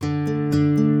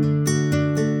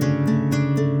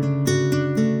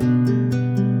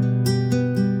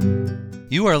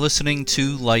You are listening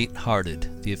to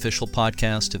Light-Hearted, the official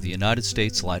podcast of the United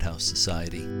States Lighthouse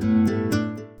Society.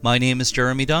 My name is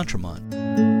Jeremy D'Entremont.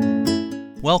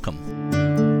 Welcome.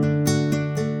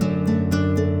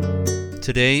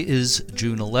 Today is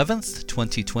June 11th,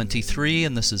 2023,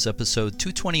 and this is episode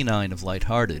 229 of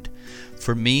Light-Hearted.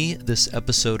 For me, this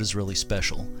episode is really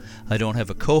special. I don't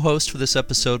have a co-host for this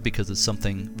episode because it's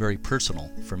something very personal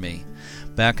for me.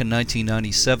 Back in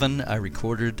 1997, I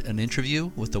recorded an interview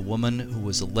with a woman who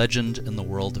was a legend in the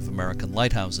world of American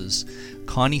lighthouses,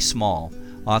 Connie Small,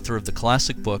 author of the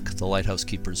classic book, The Lighthouse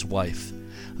Keeper's Wife.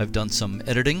 I've done some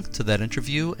editing to that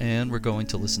interview, and we're going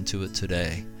to listen to it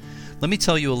today. Let me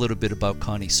tell you a little bit about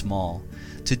Connie Small.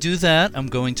 To do that, I'm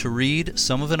going to read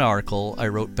some of an article I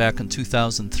wrote back in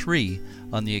 2003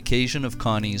 on the occasion of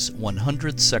Connie's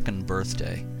 102nd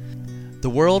birthday. The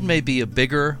world may be a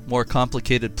bigger, more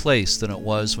complicated place than it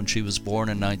was when she was born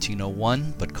in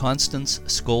 1901, but Constance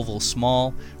Scovill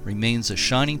Small remains a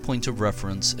shining point of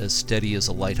reference, as steady as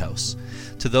a lighthouse.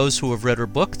 To those who have read her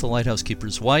book, The Lighthouse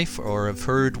Keeper's Wife, or have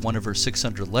heard one of her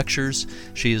 600 lectures,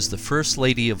 she is the First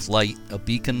Lady of Light, a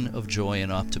beacon of joy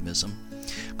and optimism.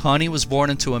 Connie was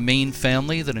born into a Maine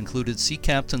family that included sea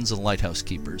captains and lighthouse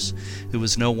keepers. It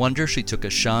was no wonder she took a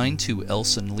shine to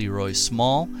Elson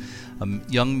Small, a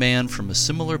young man from a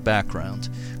similar background.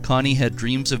 Connie had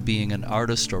dreams of being an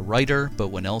artist or writer, but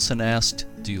when Elson asked,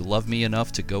 "Do you love me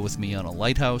enough to go with me on a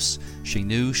lighthouse?" she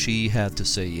knew she had to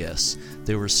say yes.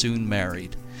 They were soon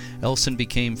married. Elson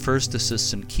became first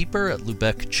assistant keeper at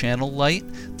Lubec Channel Light,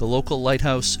 the local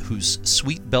lighthouse whose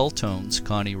sweet bell tones,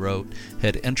 Connie wrote,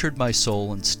 had entered my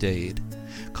soul and stayed.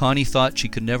 Connie thought she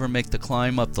could never make the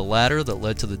climb up the ladder that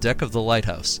led to the deck of the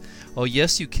lighthouse. "Oh,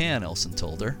 yes, you can," Elson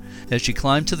told her. As she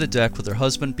climbed to the deck with her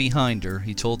husband behind her,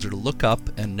 he told her to look up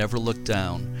and never look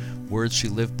down, words she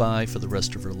lived by for the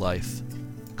rest of her life.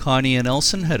 Connie and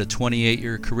Elson had a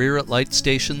 28-year career at light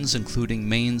stations, including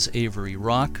Maine's Avery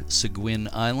Rock, Seguin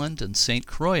Island, and St.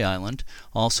 Croix Island,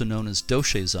 also known as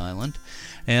Dochet Island,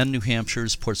 and New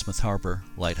Hampshire's Portsmouth Harbor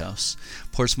Lighthouse.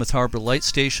 Portsmouth Harbor Light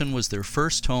Station was their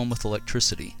first home with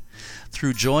electricity.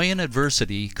 Through joy and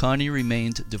adversity, Connie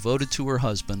remained devoted to her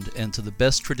husband and to the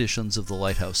best traditions of the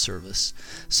lighthouse service.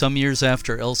 Some years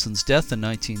after Elson's death in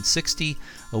 1960,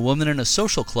 a woman in a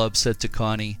social club said to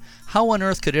Connie, "How on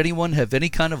earth could anyone have any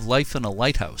kind of life in a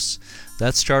lighthouse?"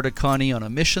 That started Connie on a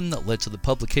mission that led to the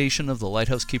publication of The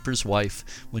Lighthouse Keeper's Wife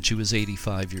when she was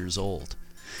 85 years old.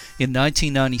 In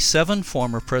 1997,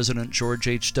 former President George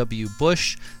H.W.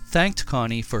 Bush thanked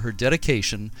Connie for her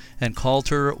dedication and called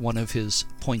her one of his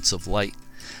points of light.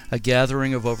 A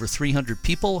gathering of over 300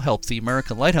 people helped the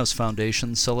American Lighthouse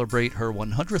Foundation celebrate her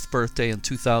 100th birthday in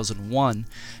 2001,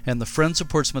 and the Friends of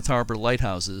Portsmouth Harbor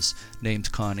Lighthouses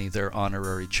named Connie their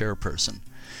honorary chairperson.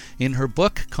 In her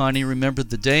book, Connie remembered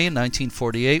the day in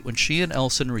 1948 when she and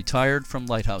Elson retired from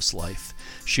lighthouse life.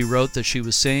 She wrote that she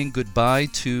was saying goodbye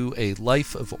to a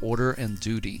life of order and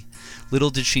duty. Little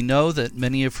did she know that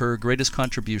many of her greatest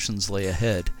contributions lay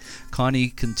ahead. Connie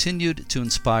continued to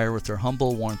inspire with her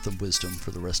humble warmth and wisdom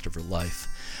for the rest of her life.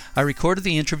 I recorded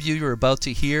the interview you're about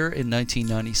to hear in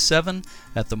 1997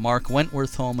 at the Mark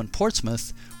Wentworth Home in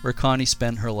Portsmouth, where Connie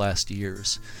spent her last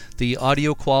years. The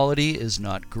audio quality is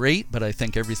not great, but I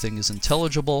think everything is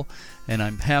intelligible, and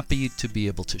I'm happy to be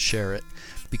able to share it.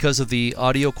 Because of the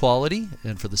audio quality,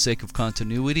 and for the sake of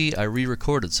continuity, I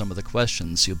re-recorded some of the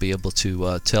questions. You'll be able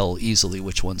to tell easily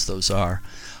which ones those are.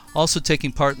 Also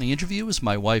taking part in the interview is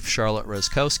my wife, Charlotte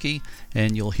Raskowski,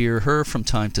 and you'll hear her from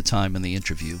time to time in the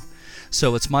interview.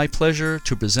 So it's my pleasure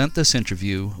to present this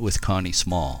interview with Connie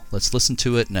Small. Let's listen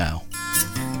to it now.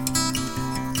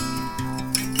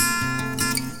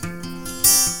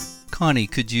 Connie,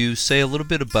 could you say a little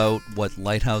bit about what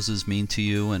lighthouses mean to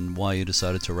you and why you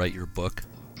decided to write your book?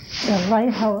 The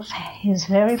lighthouse is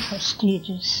very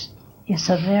prestigious. It's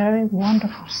a very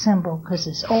wonderful symbol because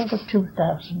it's over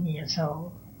 2,000 years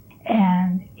old.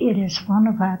 And it is one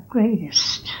of our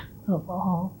greatest of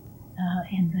all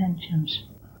inventions.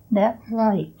 That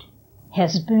light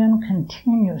has burned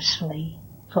continuously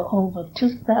for over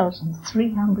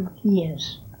 2,300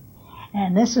 years.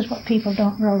 And this is what people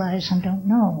don't realize and don't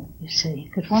know, you see.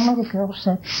 Because one little girl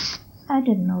said, "I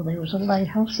didn't know there was a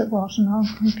lighthouse that wasn't on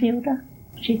computer."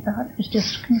 She thought it was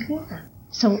just a computer.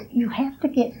 So you have to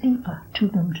get deeper to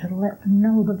them to let them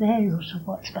know the values of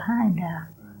what's behind our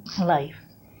life.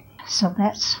 So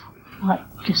that's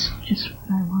just what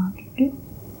I want to do.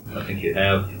 I think you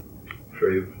have. I'm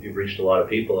sure you've reached a lot of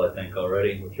people, I think,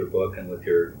 already with your book and with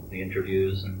the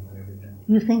interviews and everything.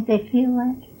 You think they feel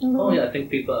that? Oh yeah, I think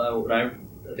people.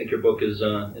 I think your book is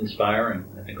inspiring.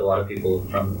 I think a lot of people,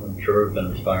 I'm sure, have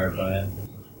been inspired by it.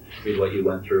 Read what you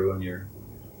went through and your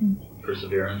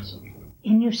perseverance.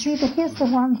 And you see, here's the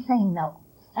one thing, though.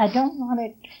 I don't want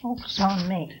it to focus on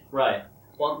me. Right.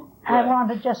 Well, I want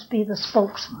to just be the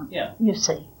spokesman. Yeah. You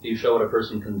see. You show what a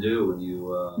person can do when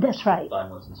you That's right.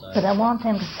 find what's inside. But I want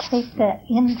them to take that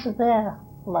into their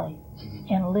life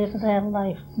and live their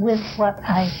life with what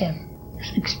I have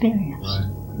experienced.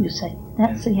 Right. You see.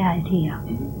 That's the idea.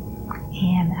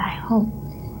 And I hope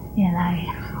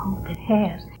it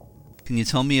has. Can you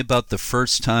tell me about the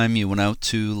first time you went out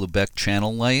to Lubeck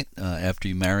Channel Light after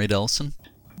you married Elson?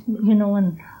 You know,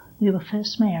 when we were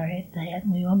first married,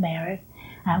 we were married,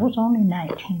 I was only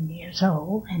 19 years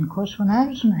old. And, of course, when I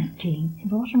was 19,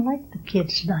 it wasn't like the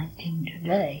kids 19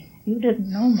 today. You didn't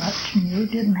know much, and you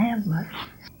didn't have much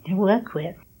to work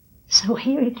with. So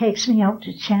here he takes me out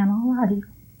to Channel Light,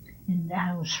 and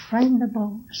I was frightened of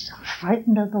boats. I was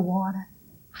frightened of the water.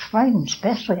 Frightened,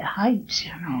 especially of heights,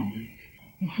 you know.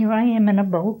 And here I am in a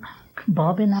boat,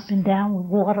 bobbing up and down with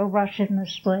water rushing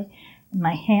this way, and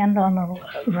my hand on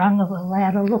the rung of a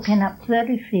ladder, looking up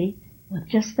 30 feet with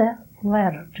just that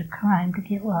ladder to climb to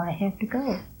get where I had to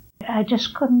go. I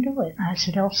just couldn't do it. I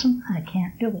said, Elson, I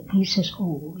can't do it. He says,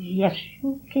 oh, yes,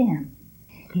 you can.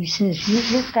 He says, you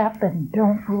look up and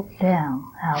don't look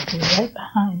down. I'll be right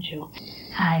behind you.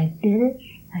 I did it.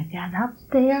 I got up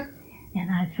there. And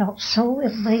I felt so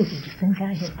elated to think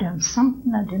I had done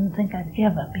something I didn't think I'd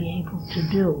ever be able to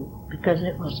do, because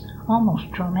it was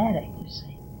almost traumatic, you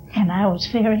see. And I was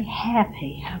very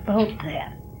happy about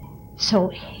that. So,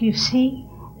 you see,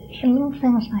 little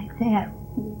things like that,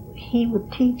 he would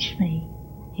teach me.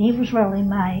 He was really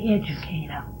my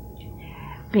educator.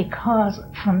 Because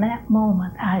from that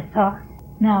moment I thought,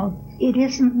 now, it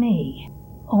isn't me,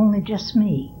 only just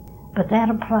me, but that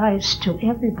applies to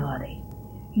everybody.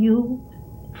 You,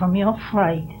 from your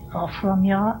fright or from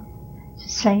your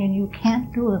saying you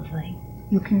can't do a thing,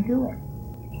 you can do it.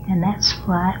 And that's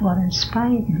what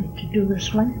inspired me to do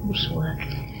this lighthouse work,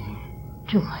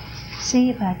 to see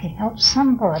if I could help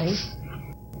somebody,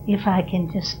 if I can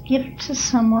just give to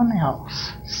someone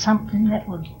else something that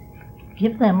would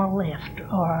give them a lift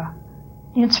or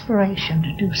inspiration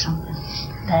to do something.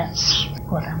 That's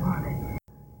what I wanted.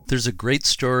 There's a great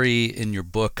story in your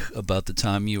book about the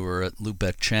time you were at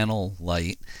Lubeck Channel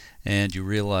Light and you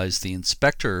realized the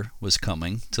inspector was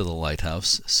coming to the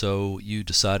lighthouse, so you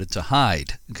decided to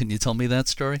hide. Can you tell me that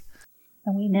story?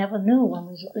 And we never knew when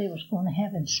they was going to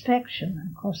have inspection. And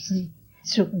of course, the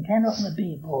superintendent would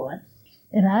be aboard.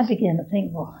 And I began to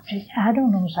think, well, gee, I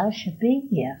don't know if I should be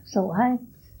here. So I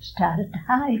started to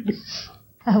hide.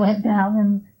 I went down,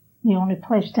 and the only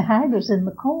place to hide was in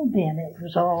the coal bin. It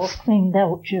was all cleaned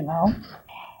out, you know.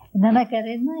 And then I got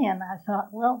in there, and I thought,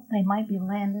 well, they might be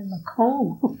landing the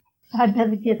coal. I'd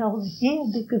better get over here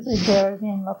because they buried me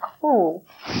in the coal.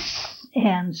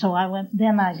 And so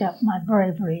then I got my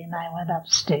bravery, and I went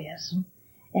upstairs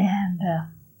and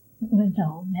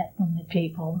met the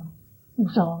people. It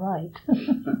was all right.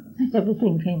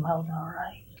 Everything came out all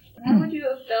right. How would you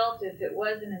have felt if it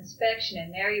was an inspection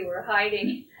and there you were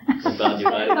hiding? They found you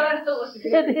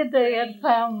hiding. They had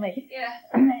found me. Yeah.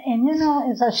 And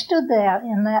as I stood there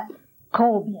in that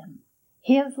coal bin,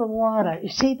 here's the water. You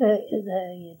see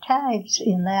the tides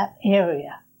in that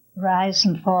area rise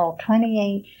and fall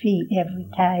 28 feet every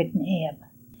tide and ebb.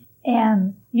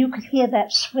 And you could hear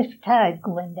that swift tide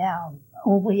going down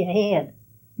over your head.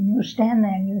 And you stand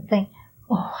there and you think,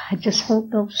 oh, I just hope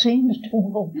those seams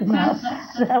don't open up.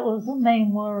 That was the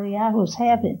main worry I was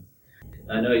having.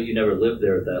 I know you never lived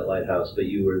there at that lighthouse, but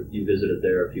you visited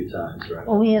there a few times, right?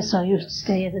 Oh, yes, I used to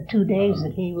stay the 2 days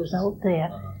that he was out there.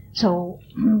 So,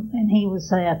 and he was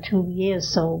there 2 years,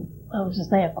 so I was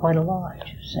there quite a lot,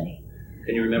 you see.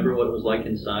 Can you remember what it was like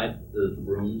inside the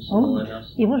rooms in the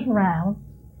lighthouse? It was round.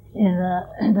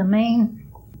 And the main,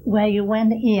 where you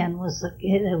went in,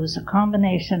 it was a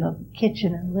combination of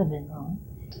kitchen and living room.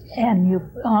 And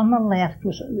on the left, it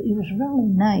was really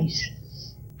nice.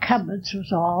 Cupboards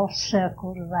was all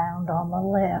circled around on the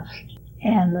left.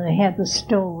 And they had the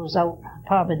stove was out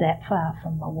probably that far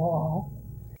from the wall.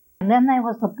 And then there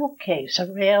was the bookcase,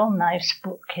 a real nice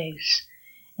bookcase,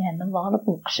 and a lot of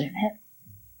books in it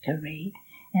to read.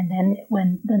 And then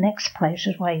when the next place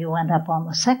is where you went up on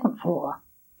the second floor.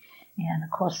 And, of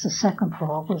course, the second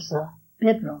floor was the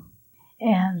bedroom.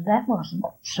 And that wasn't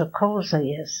so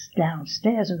cozy as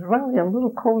downstairs. It was really a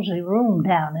little cozy room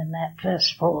down in that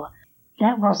first floor.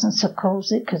 That wasn't so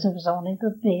cozy because it was only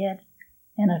the bed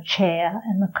and a chair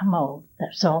and the commode.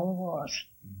 That's all it was.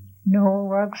 No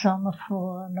rugs on the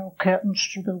floor, no curtains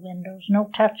to the windows,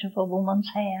 no touch of a woman's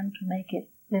hand to make it,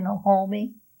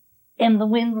 homey. And the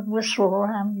wind would whistle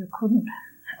around. You couldn't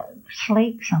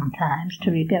sleep sometimes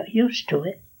till you got used to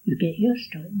it. You get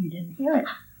used to it and you didn't hear it.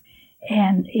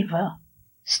 And if a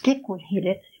stick would hit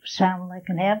it, it would sound like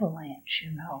an avalanche,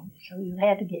 So you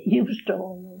had to get used to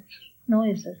all those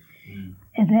noises. Mm.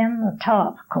 And then the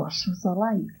top, of course, was the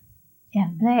light.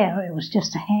 And there it was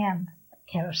just a hand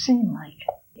kerosene light.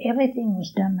 Everything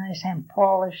was done nice and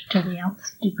polished to the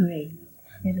nth degree.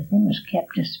 Everything was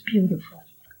kept just beautiful.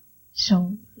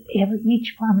 So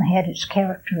each one had its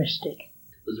characteristic.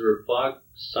 Was there a fog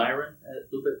siren at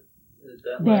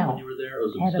that bell. when you were there? Or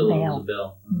was it had still a bell. It was a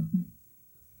bell? Mm-hmm.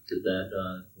 Did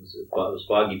that, it was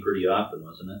foggy pretty often,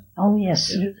 wasn't it? Oh,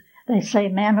 yes. Yeah. They say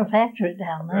manufacture it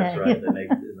down there. That's right. They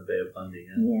make it in the Bay of Fundy.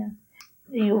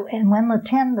 Yeah. And when the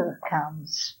tender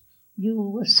comes,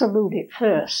 you salute it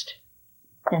first.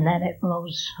 And then it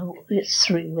blows its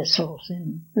 3 whistles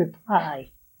in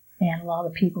reply. And a lot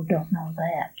of people don't know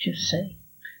that, you see.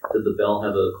 Did the bell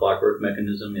have a clockwork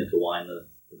mechanism? You had to wind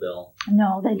the bell?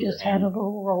 No, they just had a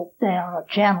little rope there, a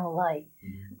channel light.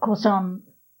 Mm-hmm. Of course, on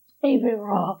Avery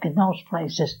Rock and those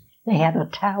places, they had a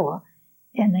tower,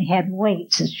 and they had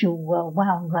weights that you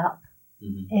wound up.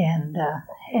 Mm-hmm. And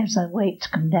as the weights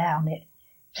come down, it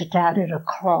started a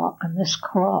clock, and this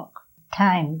clock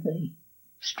timed the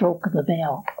stroke of the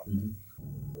bell.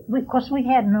 Mm-hmm. Because we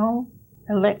had no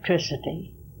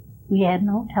electricity, we had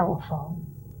no telephone,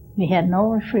 we had no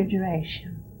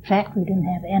refrigeration. In fact, we didn't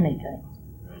have anything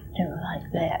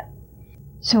like that.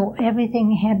 So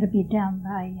everything had to be done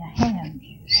by your hands,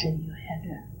 you see. You had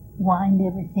to wind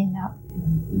everything up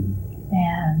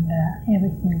and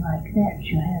everything like that.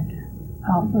 You had to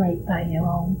operate by your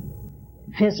own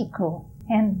physical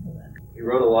handwork. You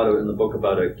wrote a lot in the book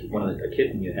about a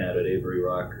kitten you had at Avery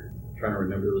Rock. I'm trying to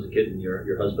remember, it was a kitten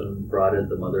your husband brought it,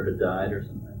 the mother had died or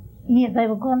something. Yeah, they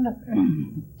were going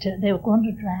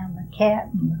to drown the cat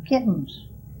and the kittens,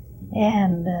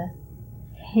 and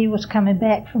he was coming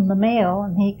back from the mail,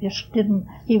 and he just didn't.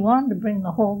 He wanted to bring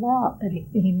the whole lot, but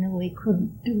he knew he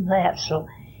couldn't do that, so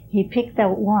he picked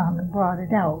out one and brought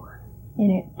it out, and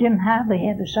it didn't hardly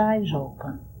have its eyes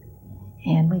open.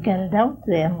 And we got it out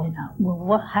there, and we thought,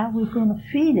 well, how are we going to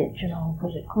feed it,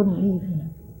 because it couldn't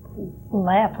even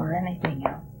laugh or anything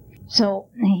else. So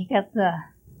he got the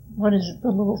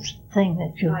little thing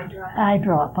that you...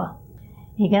 Eyedropper.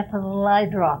 He got the little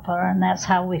eyedropper, and that's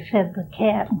how we fed the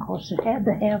cat. And of course, it had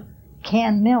to have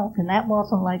canned milk, and that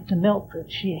wasn't like the milk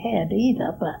that she had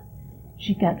either, but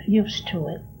she got used to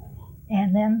it.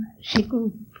 And then she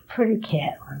grew a pretty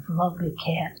cat, a lovely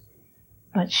cat.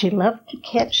 But she loved to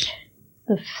catch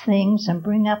the things and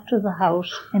bring up to the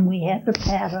house, and we had to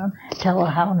pat her, tell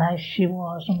her how nice she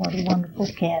was and what a wonderful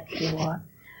cat she was.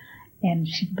 And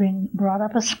she brought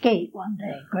up a skate one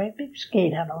day, a great big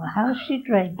skate. I don't know how she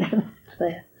dragged it up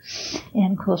there.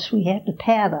 And, of course, we had to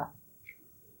pat her.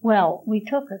 Well, we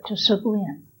took her to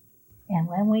Seguin. And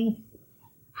when we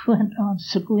went on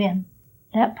Seguin,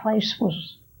 that place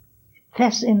was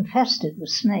infested with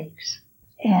snakes.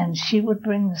 And she would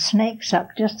bring the snakes up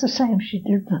just the same. She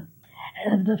did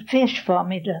the fish for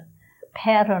me to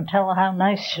pat her and tell her how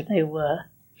nice they were.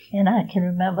 And I can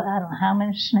remember, I don't know how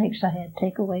many snakes I had to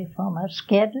take away from her. I was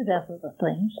scared to death of the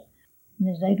things.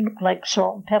 And they looked like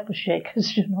salt and pepper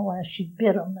shakers, as she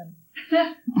bit them.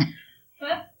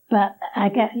 But I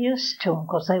got used to them,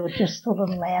 because they were just the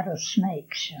little ladder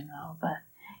snakes, But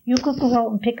you could go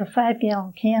out and pick a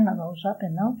 5-gallon can of those up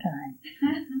in no time.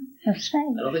 Of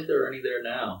snakes. I don't think there are any there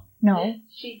now. No.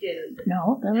 She did.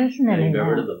 No, there isn't any you now. got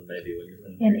rid of them, maybe.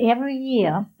 And every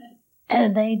year,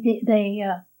 they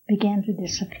began to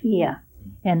disappear.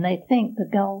 And they think the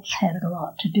gulls had a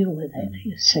lot to do with it,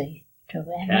 you see.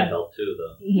 Cat helped too,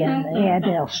 though. Yeah, the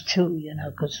adults too,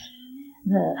 because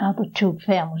the other 2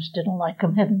 families didn't like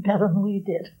them any better than we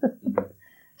did.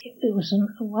 It was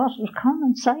a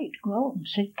common sight to go out and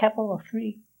see a couple of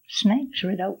 3 snakes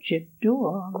right out your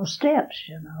door on the steps,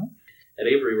 At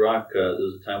Avery Rock, there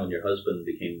was a time when your husband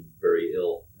became very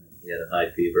ill. He had a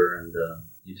high fever, and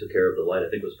you took care of the light. I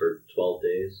think it was for 12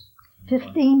 days.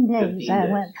 15 days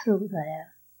I went through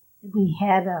there. We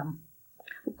had,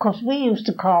 of course, we used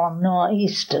to call them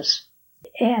nor'easters,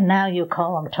 and now you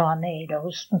call them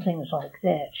tornadoes and things like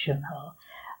that,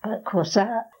 But, of course,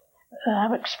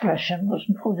 our expression was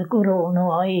the good old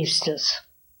nor'easters.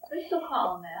 They still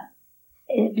call them that.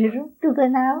 Do they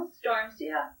now? Storms,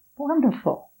 yeah.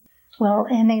 Wonderful. Well,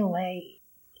 anyway,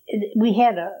 we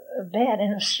had a bad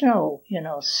in the snow,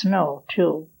 snow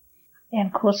too. And,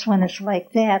 of course, when it's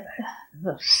like that,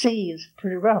 the sea is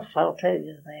pretty rough, I'll tell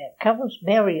you that.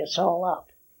 Bury us all up.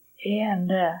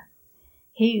 And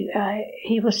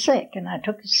he was sick, and I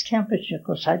took his temperature,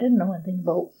 because I didn't know anything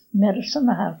about medicine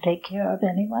or how to take care of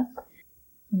anyone.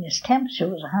 And his temperature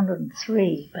was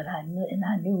 103, but I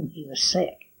knew he was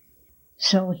sick.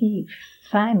 So he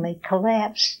finally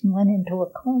collapsed and went into a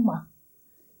coma.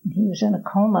 He was in a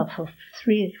coma for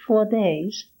 4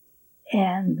 days.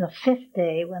 And the 5th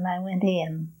day, when I went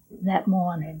in that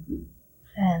morning,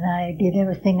 and I did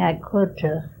everything I could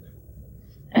to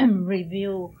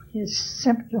review his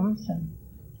symptoms, and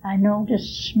I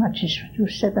noticed, as much as you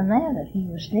said in there, that he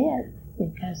was dead,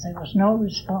 because there was no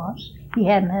response. He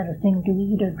hadn't had a thing to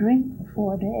eat or drink for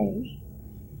 4 days.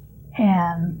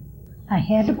 And I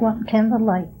had to go up and tend the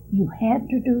light. You had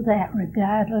to do that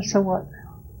regardless of what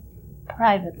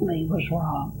privately was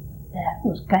wrong. That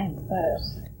was came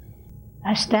first.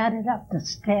 I started up the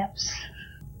steps,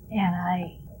 and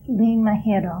I leaned my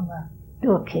head on the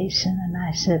door casing, and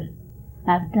I said,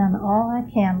 I've done all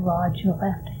I can, Lord, you'll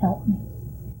have to help me.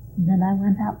 And then I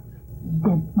went up and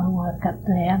did my work up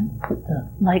there, and put the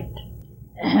light,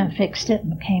 fixed it,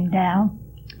 and came down.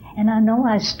 And I know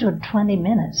I stood 20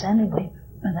 minutes anyway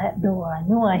for that door. I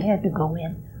knew I had to go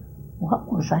in.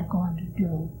 What was I going to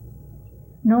do?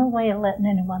 No way of letting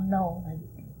anyone know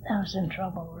that I was in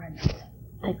trouble or anything.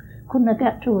 They couldn't have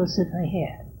got to us if they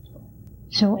had.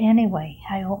 So anyway,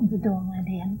 I opened the door and went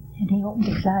in, and he opened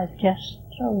his eyes just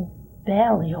so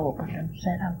barely opened and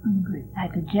said, I'm hungry. I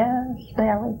could just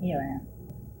barely hear him.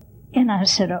 And I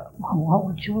said, well, what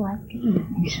would you like to eat?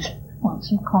 And he says, want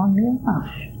some cornmeal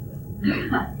mush.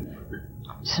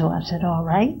 So I said, all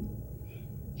right.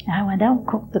 I went out and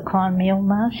cooked the cornmeal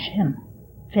mush and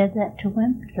fed that to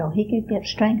him so he could get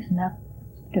strength enough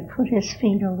to put his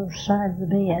feet over the side of the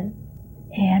bed.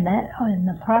 And that, in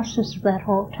the process of that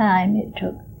whole time, it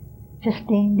took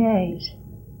 15 days.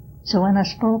 So when I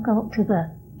spoke out to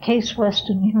the Case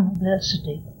Western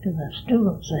University, to the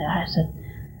students there, I said,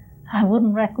 I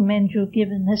wouldn't recommend you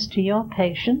giving this to your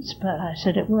patients, but I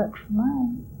said it worked for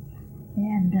mine.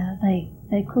 And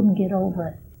they couldn't get over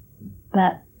it.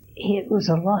 But it was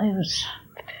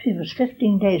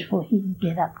 15 days before he could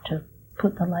get up to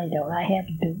put the light out. I had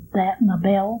to do that and the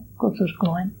bell, because it was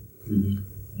going. Mm-hmm.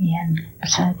 And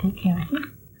so I take care of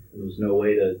him. There was no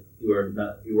way to,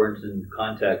 you weren't in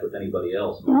contact with anybody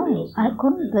else? No, I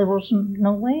couldn't. There wasn't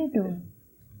no way to.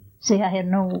 See, I had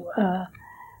no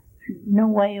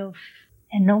way of,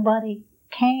 and nobody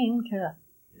came to.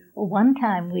 Well, one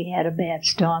time we had a bad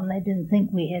storm. They didn't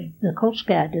think the Coast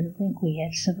Guard didn't think we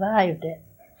had survived it.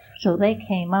 So they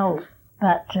came out,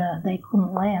 but they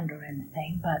couldn't land or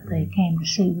anything, but they came to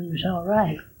see we was all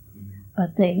right.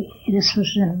 But this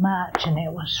was in March, and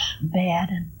it was bad,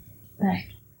 but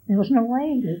there was no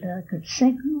way that I could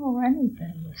signal or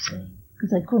anything, you see,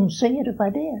 because I couldn't see it if I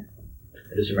did.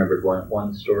 I just remembered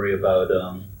one story about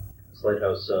this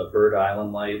lighthouse, Bird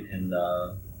Island Light in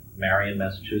Marion,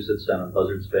 Massachusetts, down in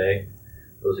Buzzards Bay.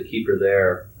 There was a keeper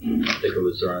there, I think it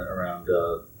was around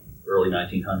early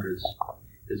 1900s.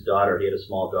 His daughter, he had a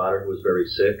small daughter who was very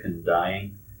sick and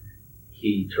dying.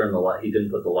 He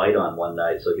didn't put the light on one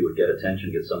night so he would get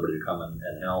attention, get somebody to come and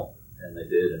help, and they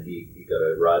did, and he got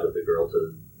a ride with the girl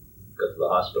got to the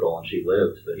hospital, and she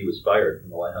lived, but he was fired from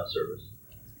the lighthouse service.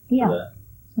 Yeah,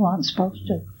 well, I'm supposed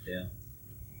to. Yeah.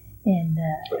 And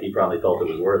but he probably felt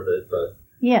it was worth it, but...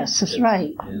 Yes, that's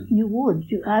right. Yeah. You would.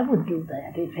 I would do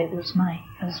that if it was my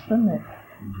husband,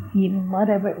 even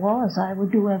whatever it was, I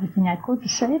would do everything I could to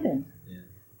save him,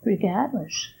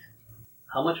 regardless.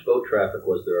 How much boat traffic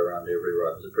was there around Avery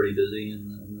Rock? Was it pretty busy?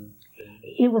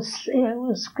 It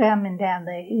was coming down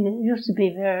there. It used to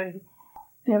be very,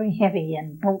 very heavy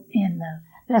in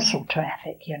vessel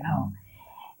traffic, you know.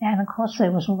 And of course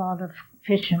there was a lot of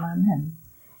fishermen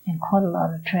and quite a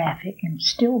lot of traffic, and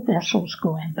still vessels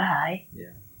going by.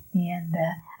 Yeah. And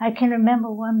I can remember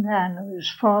one time it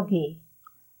was foggy,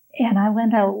 and I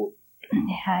went out.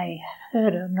 I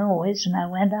heard a noise, and I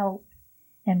went out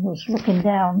and was looking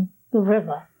down the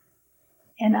river,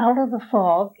 and out of the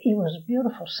fog, it was a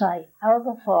beautiful sight. Out of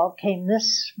the fog came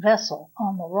this vessel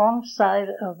on the wrong side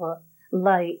of a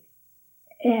light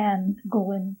and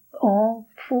going all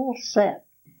full set,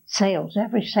 sails,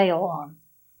 every sail on.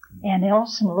 And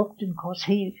Elson looked, and of course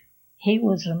he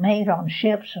was a mate on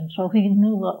ships, and so he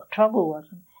knew what the trouble was.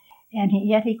 And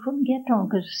yet he couldn't get to him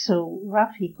because it's so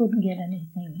rough, he couldn't get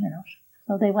anything, you know.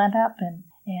 So they went up and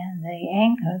they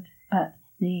anchored, but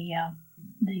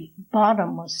the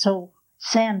bottom was so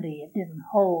sandy it didn't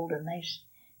hold, and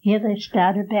they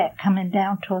started back coming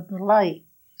down toward the light,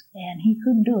 and he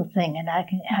couldn't do a thing, and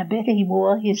I bet he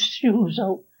wore his shoes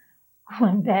out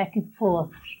going back and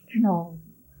forth, you know,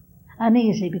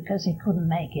 uneasy because he couldn't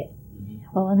make it.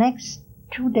 Well, the next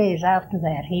 2 days after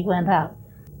that, he went up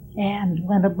and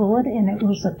went aboard, and it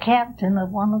was the captain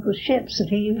of one of the ships that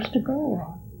he used to go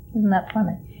on. Isn't that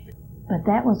funny? But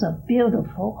that was a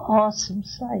beautiful, awesome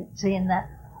sight, seeing that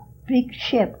big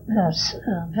ship,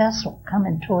 vessel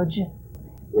coming towards you.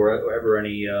 Were ever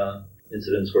any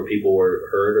incidents where people were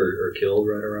hurt or killed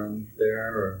right around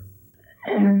there? Or?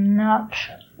 Not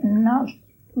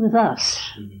with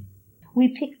us. Mm-hmm. We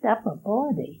picked up a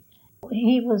body.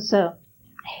 He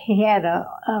had a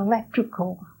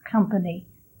electrical company,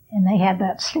 and they had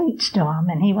that sleet storm,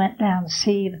 and he went down to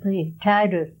see if the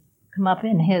tide would come up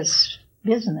in his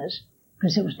business,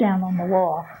 because it was down on the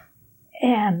wharf,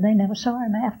 and they never saw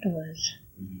him afterwards.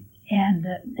 Mm-hmm. And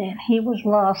he was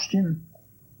lost in,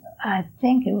 I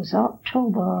think it was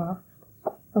October,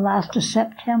 the last of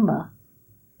September,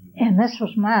 and this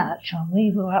was March, when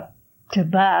we were up to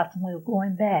Bath, and we were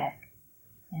going back.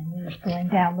 And we was going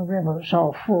down the river, it was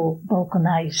all full, broken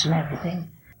ice and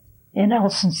everything. And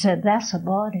Elson said, "That's a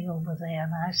body over there."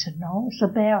 And I said, "No, it's a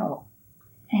barrel."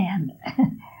 And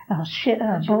I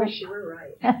wish you were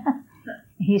right.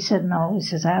 He said, "No." He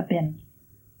says, "I've been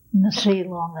in the sea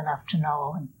long enough to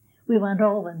know." And we went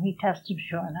over, and he tested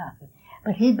sure enough.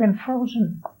 But he'd been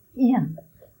frozen in.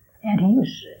 And he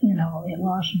was, it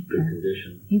wasn't good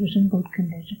condition. He was in good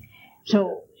condition.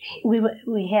 So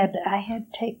I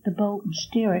had to take the boat and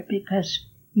steer it, because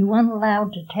you weren't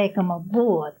allowed to take him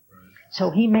aboard. Right.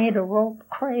 So he made a rope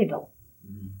cradle,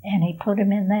 mm-hmm. and he put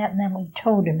him in that, and then we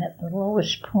towed him at the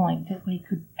lowest point that we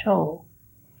could tow.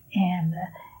 And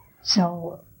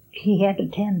so he had to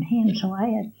tend him, so I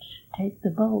had to take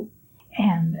the boat.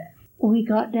 And we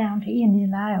got down to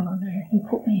Indian Island, and he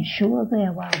put me ashore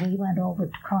there while we went over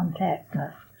to contact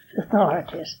the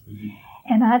authorities. Mm-hmm.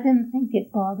 And I didn't think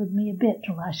it bothered me a bit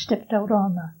till I stepped out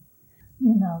on the,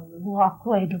 the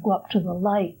walkway to go up to the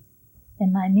light,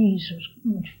 and my knees was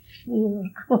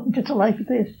going just like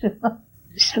this.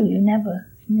 So you never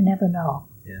know.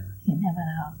 Yeah. You never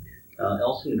know.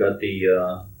 Elson got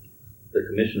the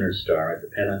commissioner's star at the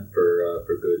pennant for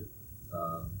good,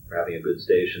 for having a good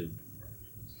station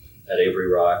at Avery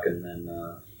Rock, and then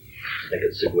I think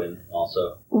at Seguin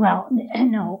also. Well,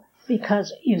 no.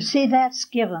 Because, you see, that's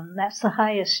the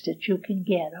highest that you can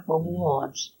get of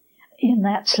awards in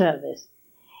that service.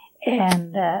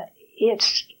 And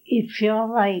if your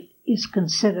light is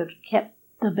considered kept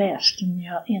the best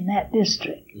in that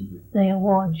district, mm-hmm. they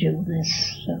award you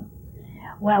this.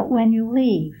 Well, when you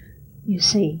leave, you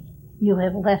see, you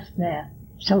have left that.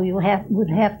 So you would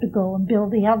have to go and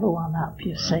build the other one up,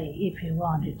 you see, if you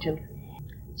wanted to.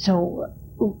 So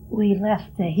we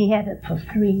left there. He had it for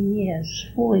 4 years.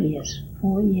 4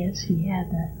 years he had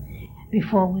that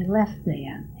before we left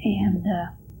there. And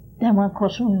then, of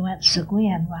course, when we went to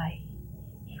Seguin,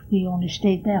 we only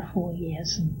stayed there 4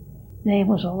 years, and there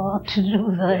was a lot to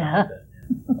do there.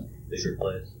 Bigger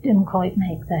place. Didn't quite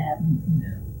make that. Mm-hmm.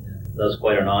 Yeah. That was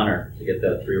quite an honor to get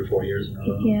that 3 or 4 years in a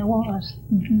row. Yeah, it was.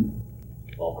 Mm-hmm.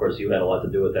 Well, of course, you had a lot to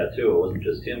do with that, too. It wasn't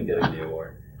just him getting the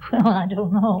award. Well, I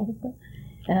don't know. But,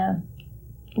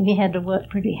 we had to work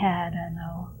pretty hard, I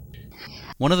know.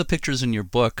 One of the pictures in your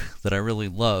book that I really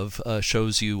love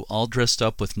shows you all dressed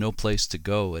up with no place to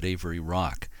go at Avery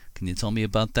Rock. Can you tell me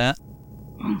about that?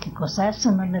 Because that's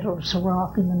in the middle of the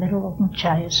rock, in the middle of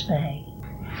Machias Bay.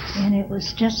 And it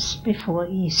was just before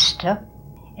Easter,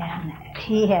 and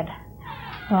he had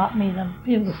bought me the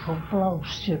beautiful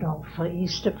blouse, for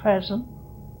Easter present.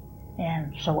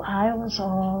 And so I was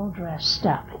all dressed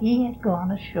up. He had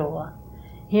gone ashore.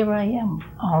 Here I am,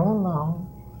 all alone.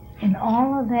 In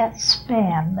all of that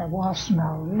span, there wasn't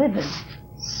a living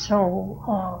soul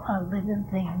or a living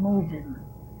thing moving.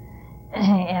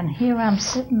 And here I'm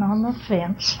sitting on the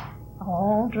fence,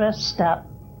 all dressed up,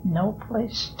 no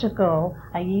place to go.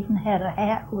 I even had a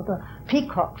hat with a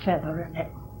peacock feather in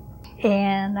it.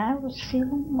 And I was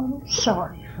feeling a little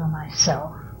sorry for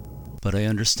myself. But I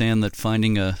understand that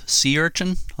finding a sea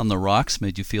urchin on the rocks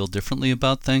made you feel differently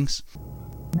about things?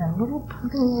 A little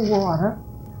puddle of water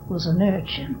was an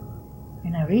urchin.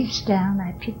 And I reached down,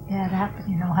 I picked that up, and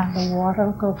you know how the water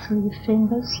will go through your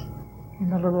fingers?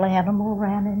 And the little animal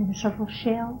ran in his little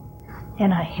shell.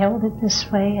 And I held it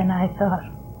this way, and I thought,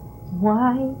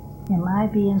 why am I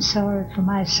being sorry for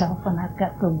myself when I've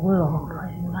got the world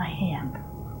right in my hand?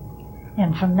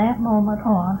 And from that moment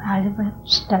on, I went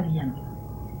studying.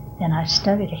 And I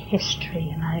studied history,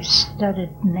 and I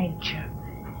studied nature.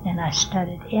 And I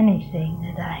studied anything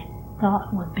that I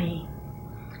thought would be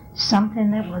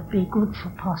something that would be good for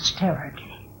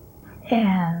posterity.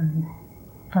 And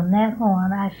from that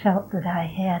on, I felt that I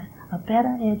had a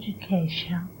better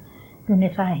education than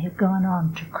if I had gone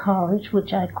on to college,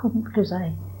 which I couldn't because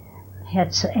I had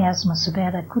asthma so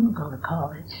bad I couldn't go to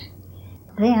college.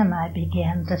 Then I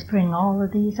began to bring all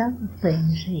of these other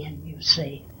things in, you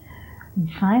see. And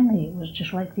finally, it was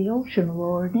just like the ocean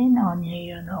roared in on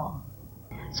you, you know.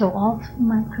 So all through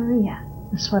my career,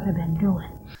 that's what I've been doing.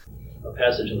 A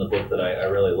passage in the book that I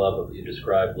really love, you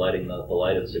described lighting the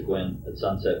light at Seguin at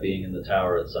sunset, being in the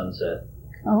tower at sunset.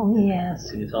 Oh, yes.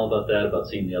 Can you tell about that, about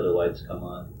seeing the other lights come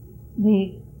on?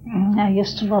 I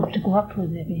used to love to go up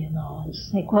with it, you know.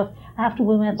 After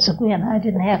we went to Seguin, I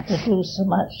didn't have to do so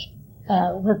much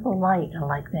with the light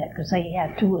like that, because they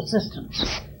had 2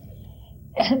 assistants.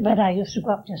 But I used to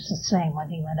go up just the same when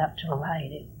he went up to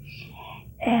light it.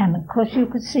 And, of course, you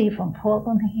could see from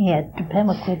Portland Head to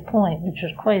Pemaquid Point, which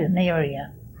was quite an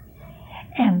area.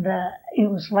 And it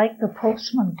was like the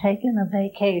postman taking a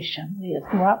vacation. We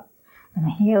would go up, and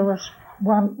here was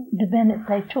the minute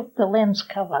they took the lens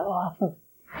cover off of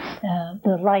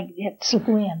the light at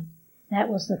Seguin. That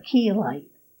was the key light.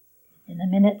 And the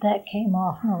minute that came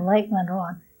off and the light went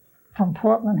on, from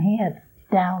Portland Head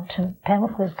down to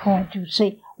Pemaquid Point, you'd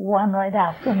see one right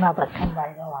after another come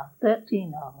right on,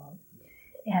 13 of them.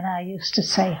 And I used to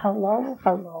say, hello,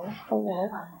 hello, hello.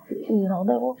 You know,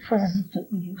 they were friends that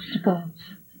we used to go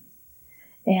to.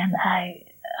 And I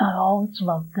always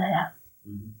loved that.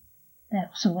 Mm-hmm. That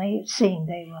was the way it seemed.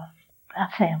 They were a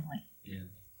family. Yeah.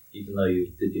 Even though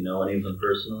did you know any of them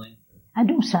personally? I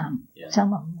do some. Yeah.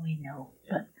 Some of them we know,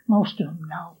 but most of them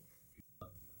no.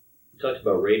 You talked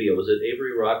about radio. Was it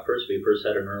Avery Rock first? We first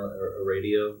had a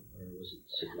radio? Or was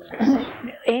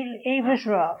it Avery's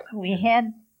Rock. We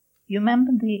had, you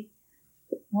remember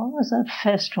what was the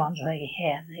first ones they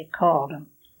had? They called them.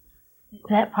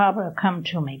 That probably will come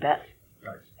to me, but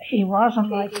it wasn't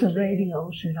like the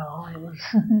radios, you know. It was,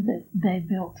 they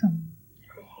built them.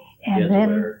 And then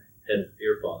had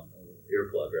earplug,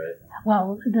 right?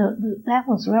 Well, that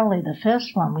was really the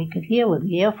first one we could hear with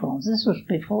the earphones. This was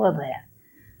before that.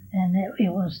 And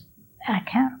it was,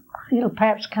 it'll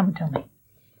perhaps come to me.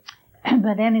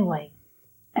 But anyway,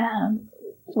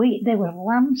 there was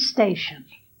one station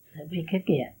that we could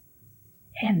get.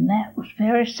 And that was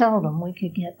very seldom we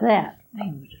could get that.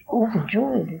 We were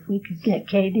overjoyed if we could get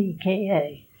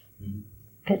KDKA, mm-hmm.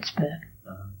 Pittsburgh.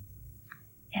 Uh-huh.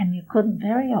 And you couldn't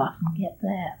very often get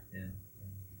that. Yeah.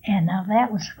 And now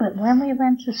but when we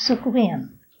went to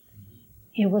Seguin,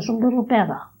 it was a little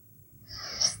better.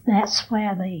 That's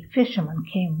where the fishermen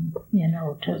came, you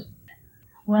know, to.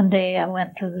 One day I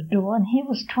went to the door, and here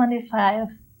was 25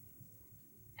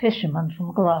 fishermen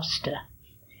from Gloucester.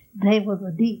 They were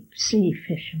the deep sea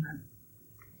fishermen.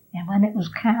 And when it was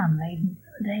calm,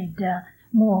 they'd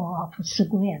moor off of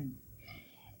Seguin.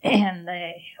 And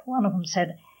one of them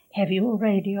said, have you a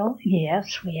radio?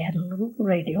 Yes, we had a little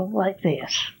radio like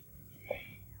this.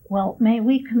 Well, may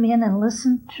we come in and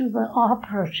listen to the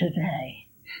opera today?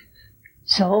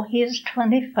 So here's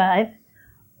 25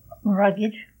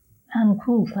 rugged,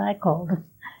 uncouth, I called them,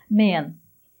 men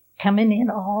coming in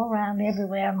all around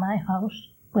everywhere in my house,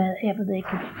 wherever they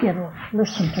could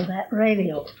listen to that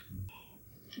radio.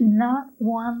 Not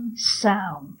one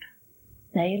sound.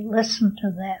 They listened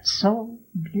to that so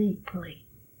deeply.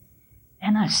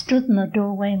 And I stood in the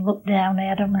doorway and looked down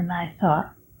at them, and I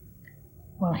thought,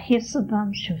 well, here's a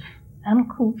bunch of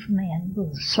uncouth men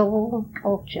with a soul of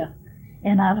culture,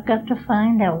 and I've got to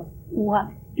find out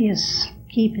what is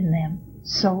keeping them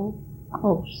so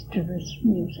close to this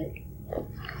music.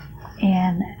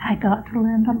 And I got to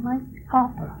learn to like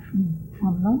opera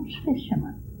from those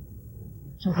fishermen.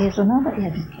 So here's another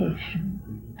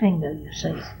education finger, you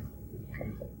see.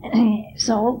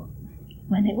 So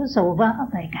when it was over,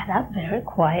 they got up very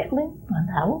quietly, went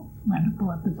out, went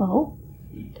aboard the boat.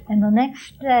 And the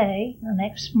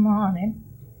next morning,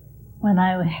 when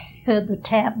I heard the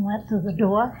tap and went through the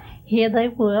door, here they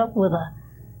were with a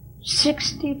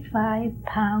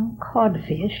 65-pound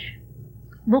codfish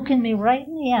looking me right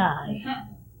in the eye.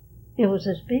 It was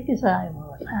as big as I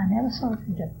was. I never saw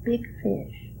such a big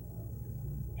fish.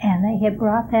 And they had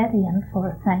brought that in for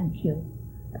a thank you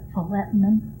for letting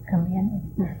them come in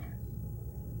and eat.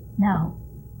 Now,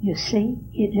 you see,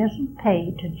 it doesn't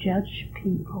pay to judge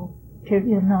people till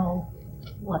you know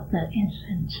what is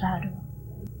inside of them.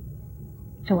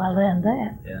 So I learned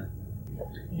that. Yeah.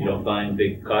 You don't find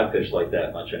big codfish like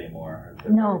that much anymore.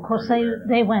 No, of course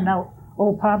they went out.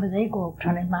 Oh, probably they go up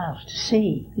 20 miles to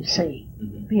sea, you see,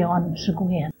 mm-hmm. beyond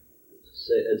Seguin.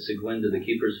 At Seguin, did the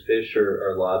keepers fish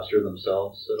or lobster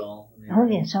themselves at all? Oh,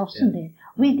 yes, Elson did.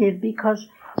 We did because,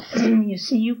 you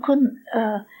see, you couldn't,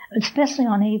 especially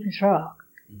on Avery's Rock,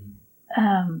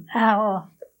 mm-hmm. Our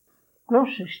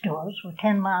grocery stores were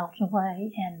 10 miles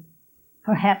away, and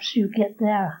perhaps you get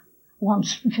there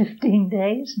once in 15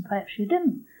 days, and perhaps you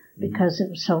didn't, because it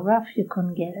was so rough you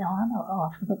couldn't get on or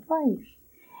off of the place.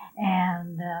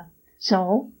 And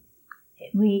so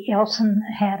Elson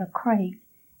had a crate,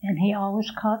 And he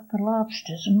always caught the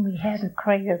lobsters, and we had a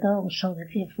crate of those so that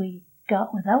if we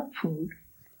got without food,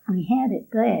 we had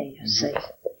it there, you see.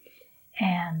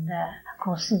 And, of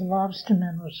course, the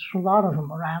lobstermen, was a lot of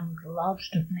them around, the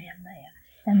lobstermen there.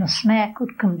 And the smack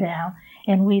would come down,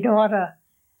 and we'd order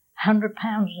 100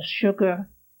 pounds of sugar,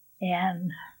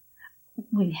 and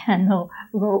we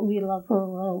love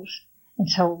rolls. And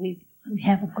so we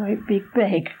have a great big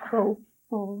bag full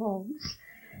of rolls.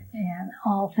 And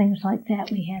all things like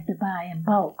that we had to buy in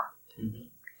bulk.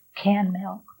 Canned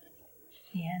milk.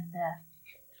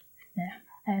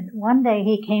 And one day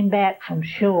he came back from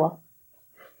shore.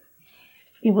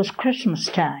 It was Christmas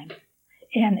time.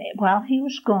 And while he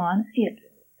was gone,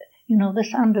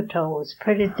 this undertow is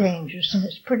pretty dangerous and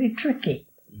it's pretty tricky.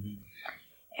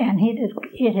 And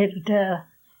it had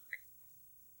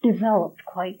developed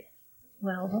quite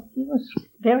well. It was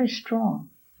very strong.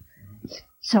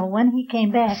 So when he came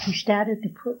back, he started to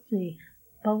put the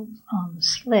boat on the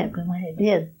slip, and when it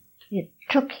did, it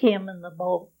took him and the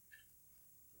boat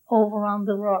over on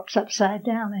the rocks upside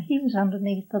down, and he was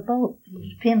underneath the boat. He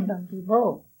was pinned under the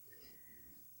boat.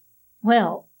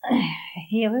 Well,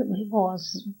 here it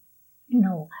was,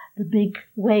 the big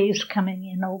waves coming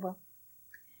in over.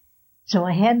 So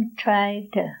I had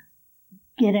tried to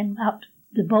get him up,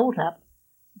 the boat up,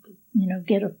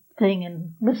 get a thing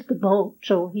and lift the boat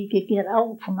so he could get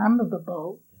out from under the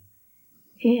boat.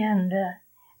 And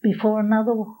before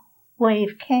another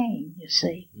wave came, you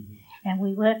see. And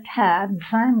we worked hard, and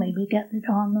finally we got it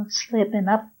on the slip and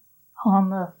up on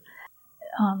the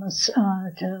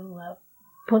to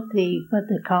put the, what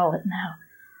they call it now,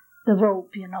 the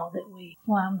rope, that we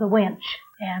wound the winch.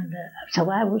 And so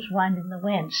I was winding the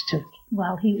winch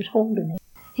while he was holding it.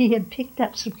 He had picked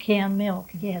up some canned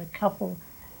milk. He had a couple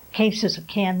cases of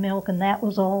canned milk, and that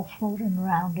was all floating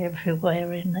around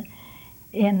everywhere and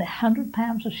 100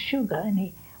 pounds of sugar.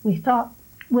 And we thought,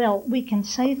 well, we can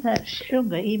save that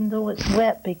sugar even though it's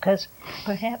wet, because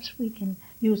perhaps we can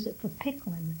use it for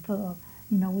pickling.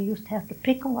 We used to have to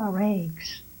pickle our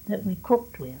eggs that we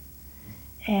cooked with,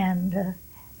 and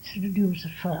sort of use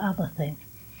it for other things.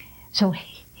 So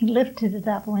he lifted it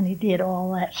up when he did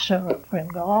all that syrup for him,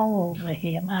 go all over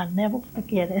him. I'll never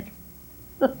forget it.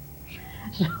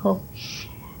 So,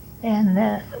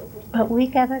 but we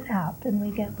got it up, and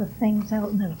we got the things out,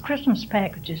 and the Christmas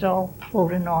packages all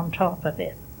floating on top of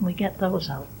it. We got those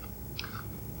out.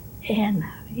 And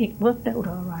it worked out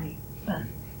all right, but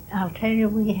I'll tell you,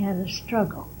 we had a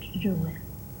struggle to do it,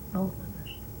 both of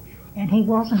us. And he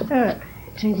wasn't hurt.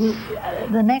 See,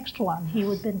 the next one, he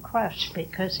would have been crushed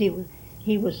because the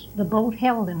boat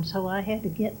held him, so I had to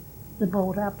get the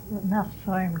boat up enough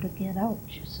for him to get out,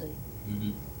 you see.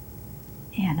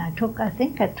 And I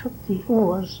think I took the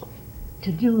oars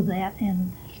to do that,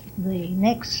 and the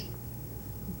next,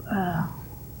 I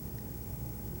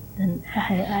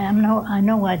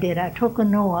know I did. I took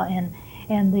an oar,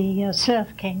 and the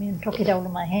surf came in, took it out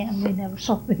of my hand. We never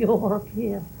saw the oar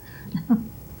again.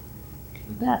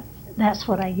 That's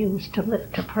what I used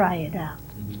to pry it out.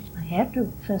 I had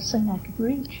to, first thing I could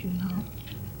reach,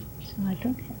 So I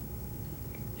took it.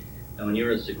 And when you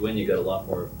were at Seguin, you got a lot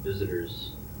more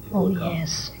visitors. Oh,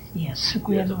 yes. We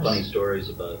had some funny stories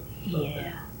about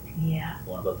yeah.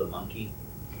 One about the monkey.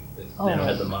 Oh. Santa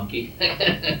had the monkey.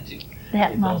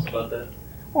 That monkey. Tell us about that?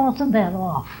 Wasn't that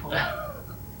awful?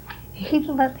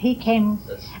 He came.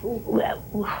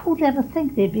 Who'd ever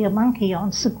think there'd be a monkey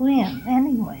on Seguin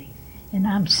anyway? And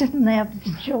I'm sitting there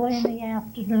enjoying the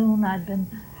afternoon. I'd been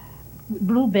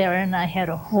blueberrying. I had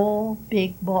a whole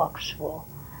big box full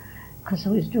because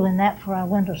I was doing that for our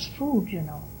winter's food,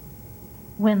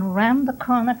 When round the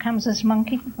corner comes this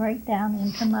monkey right down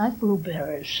into my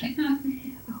blueberries.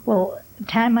 Well, the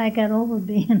time I got over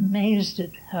being amazed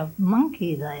at a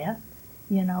monkey there,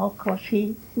 of course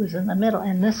he was in the middle,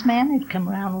 and this man had come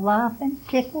around laughing,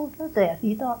 tickled to death.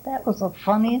 He thought that was the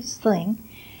funniest thing.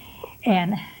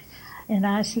 And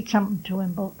I said something to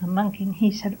him about the monkey, and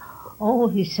he said,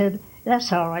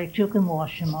 that's all right, you can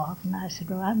wash him off. And I said,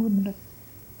 well, I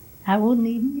wouldn't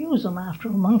even use them after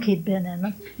a monkey'd been in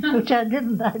them, which I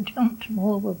didn't. I dumped him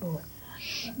overboard.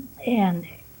 And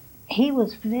he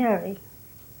was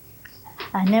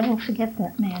I never forget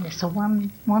that man. It's the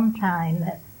one time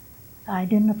that I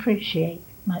didn't appreciate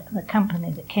the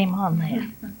company that came on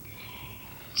there.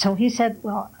 So he said,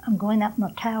 well, I'm going up in the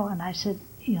tower. And I said,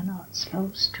 you're not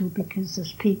supposed to because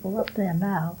there's people up there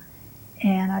now.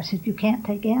 And I said, you can't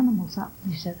take animals up.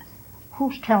 And he said,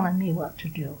 who's telling me what to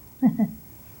do?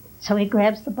 So he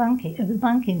grabs the monkey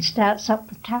and starts up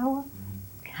the tower.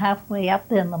 Halfway up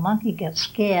there, and the monkey got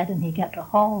scared, and he got to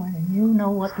hauling, and you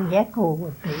know what the echo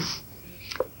would be.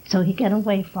 So he got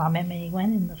away from him, and he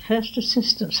went in the first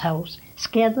assistant's house,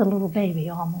 scared the little baby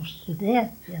almost to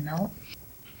death,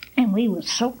 And we were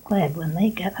so glad when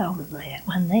they got out of there,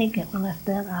 when they left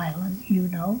that island,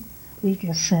 we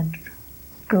just said,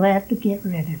 glad to get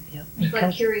rid of you. It's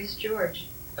like Curious George.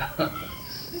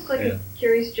 It's like a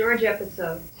Curious George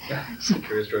episode.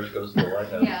 Curious George goes to the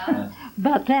lighthouse. Yeah.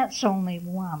 But that's only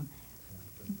one.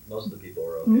 Most of the people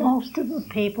are okay. Most of the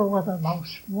people were the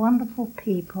most wonderful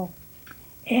people,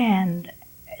 and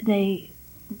they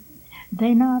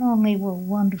not only were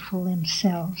wonderful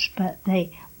themselves, but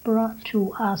they brought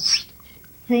to us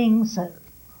things that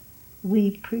we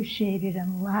appreciated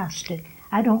and lasted.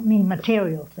 I don't mean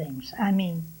material things. I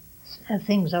mean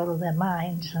things out of their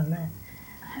minds and the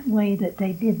way that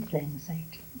they did things.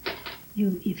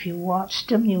 If you watched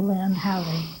them, you learned how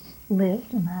they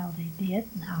lived and how they did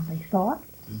and how they thought.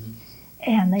 Mm-hmm.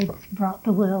 And they brought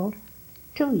the world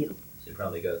to you. So you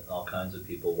probably got all kinds of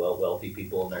people, wealthy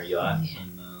people in their yachts. Yeah.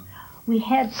 And, We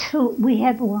had two. We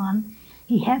had one.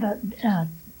 He had a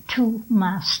 2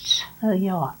 masts a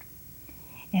yacht,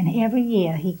 and every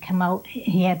year he'd come out.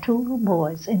 He had 2 little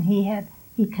boys, and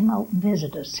he'd come out and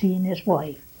visit us. He and his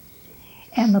wife,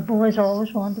 and the boys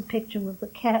always wanted a picture with the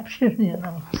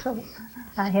captain, So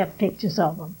I have pictures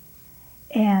of them,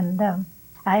 and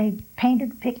I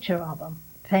painted a picture of them.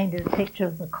 Painted a picture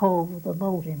of the cove with a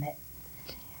boat in it.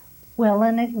 Well,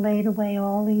 then it laid away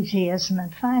all these years, and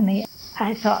then finally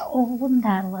I thought, wouldn't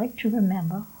I like to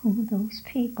remember who those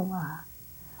people are?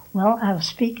 Well, I was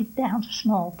speaking down to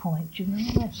Small Point. You know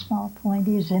where Small Point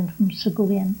is in from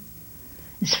Seguin?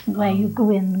 It's where you go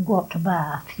in and go up to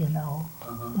Bath,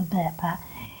 that part.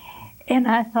 And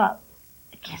I thought,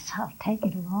 I guess I'll take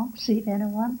it along, see if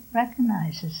anyone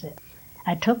recognizes it.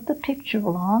 I took the picture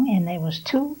along, and there was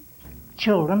 2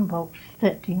 children, about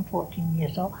 13, 14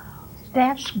 years old.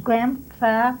 That's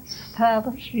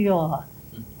Grandfather's yacht.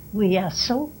 We are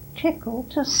so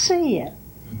tickled to see it.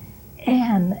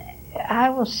 And I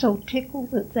was so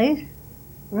tickled that they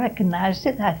recognized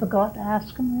it. I forgot to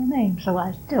ask them their name, so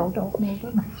I still don't know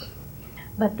them.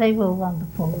 But they were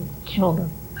wonderful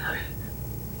children.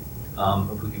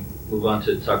 If we can move on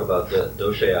to talk about the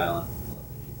Dochet Island.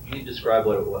 Can you describe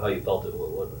how you felt it?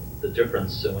 What the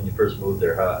difference when you first moved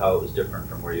there? How it was different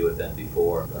from where you had been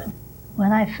before?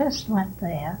 When I first went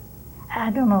there,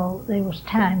 I don't know, there was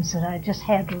times that I just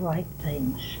had to write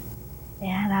things.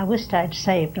 And I wished I'd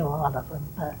saved a lot of them,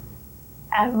 but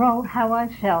I wrote how I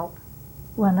felt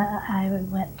when I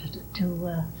went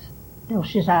to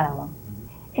Dochet Island.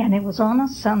 And it was on a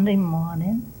Sunday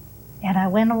morning, and I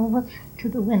went over to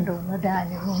the window in the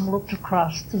dining room, looked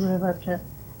across the river to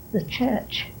the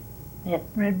church at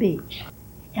Red Beach.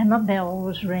 And the bell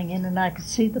was ringing, and I could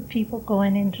see the people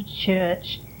going into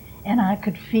church, and I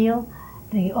could feel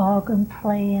the organ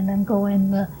playing and go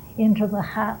into the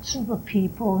hearts of the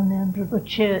people and into the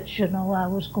church. I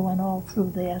was going all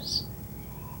through this.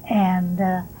 And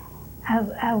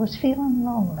I was feeling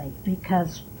lonely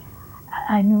because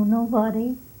I knew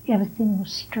nobody. Everything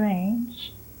was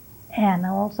strange. And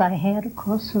all I had, of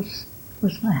course,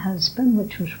 was my husband,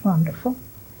 which was wonderful.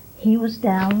 He was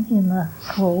down in the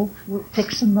cove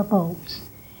fixing the boats.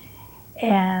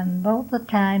 And both the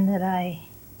time that I,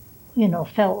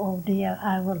 felt, oh dear,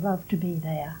 I would love to be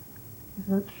there.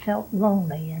 It felt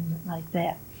lonely and like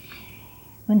that.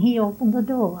 When he opened the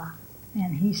door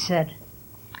and he said,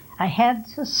 I had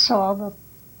to saw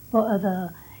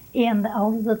the end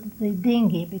out of the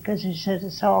dinghy because he says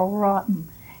it's all rotten,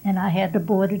 and I had to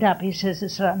board it up. He says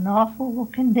it's an awful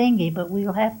looking dinghy, but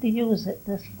we'll have to use it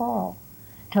this fall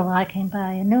till I can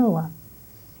buy a new one.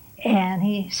 And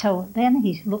then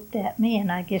he looked at me,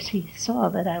 and I guess he saw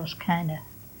that I was kind of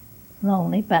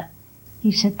lonely, but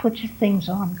he said, put your things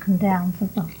on, come down to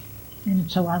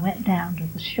and so I went down to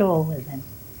the shore with him.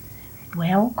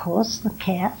 Well, of course, the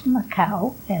cat and the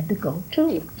cow had to go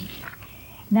too.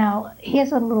 Now,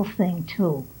 here's a little thing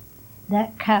too.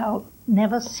 That cow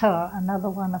never saw another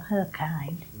one of her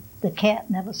kind. The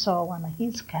cat never saw one of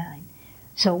his kind.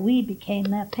 So we became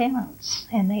their parents,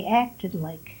 and they acted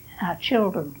like our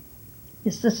children.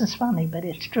 This is funny, but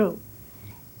it's true.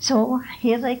 So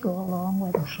here they go along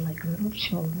with us like little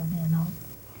children,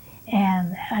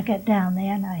 And I got down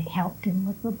there, and I helped him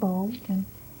with the boat, and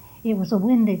it was a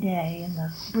windy day, and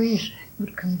the breeze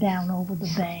would come down over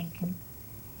the bank,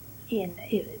 and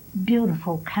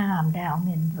beautiful calm down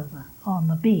on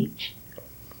the beach.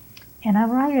 And I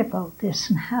write about this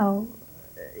and how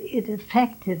it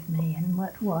affected me and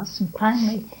what it was. And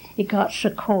finally, it got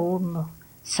so cold and the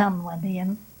sun went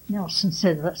in. Nelson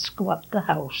said, let's go up the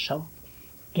house. So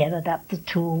gathered up the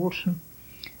tools and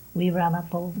we ran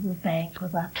up over the bank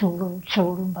with our 2 little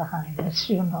children behind us,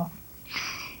 you know.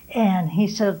 And he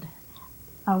said,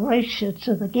 "I'll race you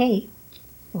to the gate."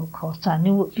 Well, of course, I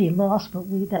knew it'd be lost, but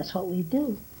that's what we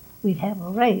do. We'd have a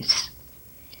race.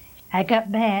 I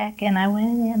got back, and I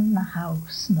went in the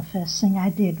house, and the first thing I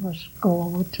did was go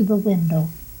over to the window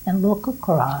and look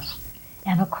across.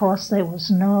 And, of course, there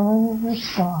was no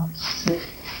response. The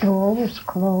door was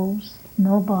closed.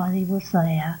 Nobody was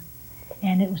there.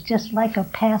 And it was just like a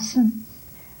passing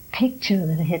picture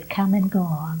that had come and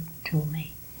gone to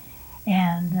me.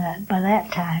 And by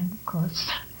that time, of course,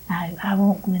 I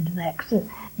won't go into that,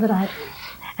 but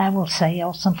I will say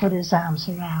Elson put his arms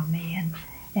around me,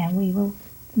 and we will,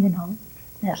 you know,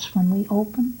 that's when we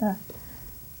opened the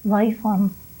life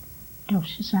on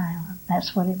Dochet Island.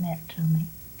 That's what it meant to me.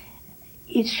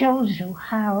 It shows you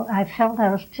how I felt I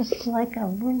was just like a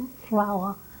little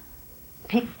flower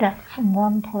picked up from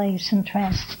one place and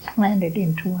transplanted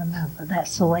into another.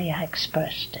 That's the way I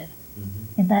expressed it.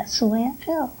 Mm-hmm. And that's the way I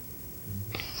felt.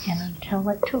 Mm-hmm. And until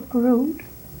it took root,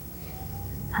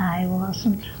 I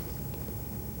wasn't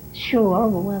sure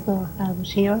whether I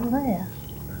was here or there.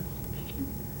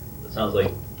 It sounds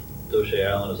like Dochet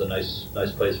Island is a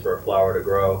nice place for a flower to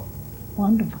grow.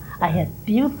 Wonderful. I had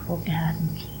beautiful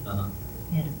gardens. Uh-huh.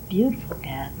 We had a beautiful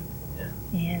garden. Yeah.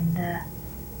 And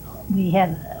we had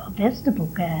a vegetable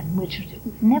garden, which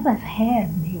we never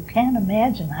had. You can't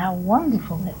imagine how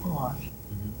wonderful it was.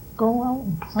 Mm-hmm. Go out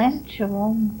and plant your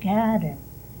own garden.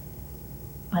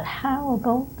 But how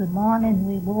about the morning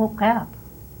we woke up?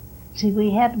 See,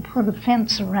 we had to put a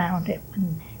fence around it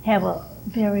and have a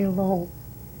very low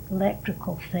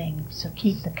electrical thing to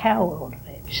keep the cow out of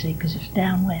it, you see, because it's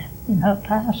down there in her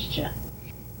pasture.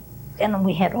 And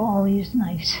we had all these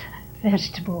nice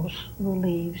vegetables, the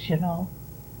leaves, you know,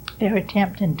 very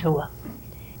tempting to her.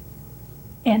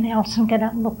 And Elson got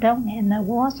up and looked out, and there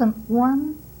wasn't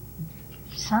one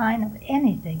sign of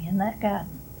anything in that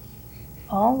garden.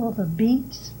 All of the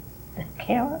beets, the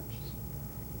carrots,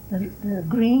 the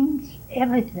greens,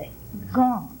 everything,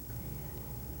 gone.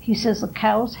 He says the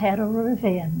cows had a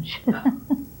revenge.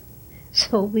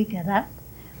 So we got up.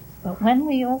 But when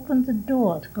we opened the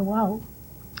door to go out,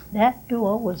 that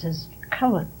door was as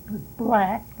covered with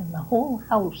black, and the whole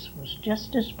house was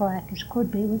just as black as could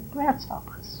be with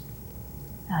grasshoppers.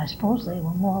 I suppose they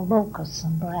were more locusts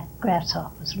than black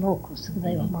grasshoppers, locusts, because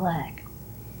they were black.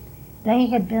 They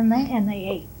had been there, and they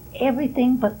ate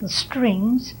everything but the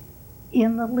strings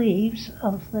in the leaves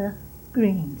of the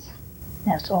greens.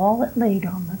 That's all that laid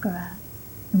on the ground.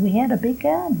 And we had a big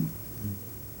garden.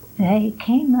 They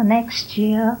came the next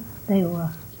year. They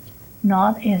were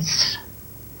not as,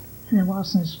 there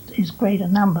wasn't as great a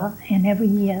number, and every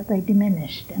year they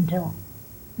diminished until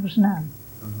there was none.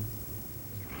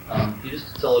 Can you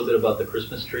just tell a little bit about the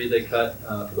Christmas tree they cut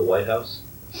for the White House?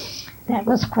 That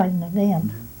was quite an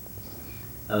event.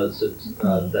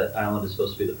 That island is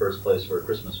supposed to be the first place where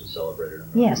Christmas was celebrated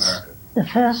in North America. The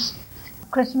first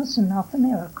Christmas in North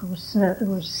America was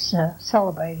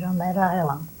celebrated on that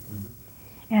island.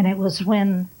 Mm-hmm. And it was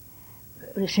when,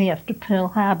 after Pearl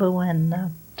Harbor,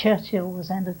 when Churchill was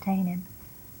entertaining,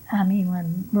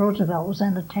 when Roosevelt was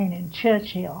entertaining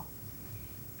Churchill.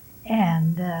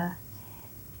 And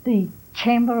the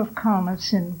Chamber of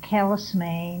Commerce in Calais,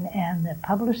 Maine, and the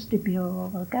Publicity Bureau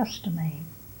of Augusta, Maine,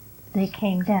 they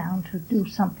came down to do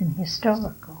something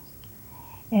historical.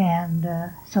 And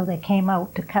so they came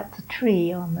out to cut the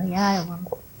tree on the island.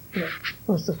 It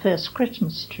was the first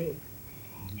Christmas tree.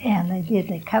 And they did.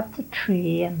 They cut the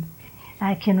tree, and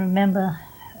I can remember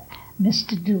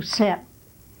Mr. Doucette,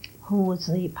 who was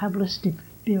the Publicity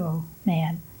Bureau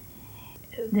man.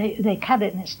 They cut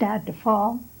it, and it started to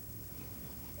fall.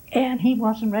 And he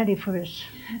wasn't ready for his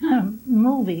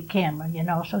movie camera,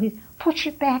 so he push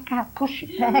it back up.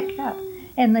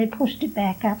 And they pushed it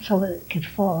back up so that it could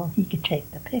fall and he could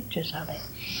take the pictures of it.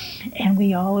 And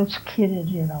we always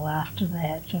kidded, after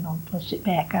that, push it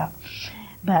back up.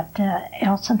 But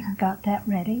Elson got that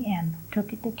ready and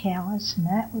took it to Calais, and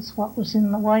that was what was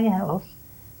in the White House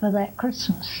for that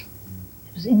Christmas.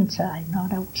 It was inside,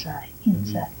 not outside,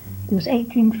 inside. Mm-hmm. It was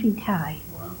 18 feet high.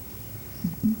 Wow.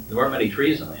 Mm-hmm. There weren't many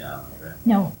trees on the island, right?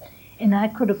 No, and I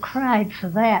could have cried for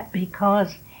that,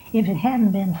 because if it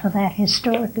hadn't been for that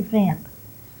historic event,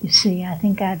 you see, I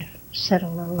think I'd set a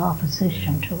little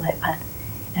opposition to it, but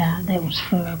that was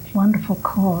for a wonderful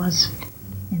cause,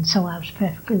 and so I was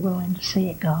perfectly willing to see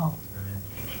it go.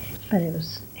 But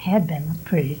it had been a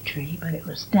pretty tree, but it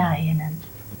was dying, and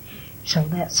so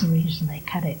that's the reason they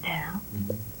cut it down.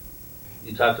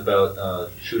 You talked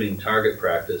about shooting target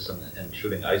practice and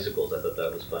shooting icicles. I thought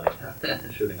that was funny.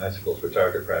 Shooting icicles for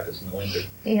target practice in the winter.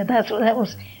 Yeah, that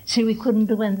was. See, we couldn't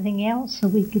do anything else, so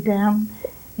we'd go down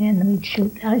and we'd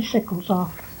shoot icicles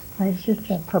off places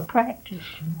for practice,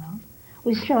 you know.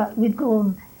 We'd go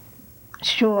on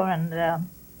shore and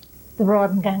the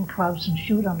rod and gun clubs and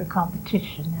shoot under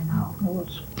competition, you know. It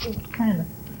was kind of.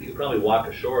 You could probably walk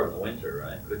ashore in the winter,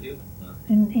 right? Could you? No.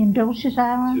 In Dochet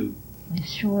Island? We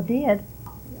sure did.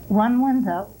 One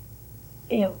winter,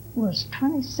 it was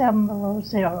 27 below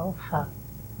zero for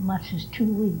much as 2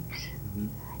 weeks. Mm-hmm.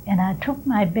 And I took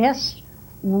my best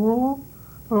wool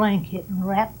blanket and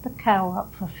wrapped the cow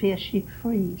up for fear she'd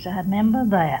freeze. I remember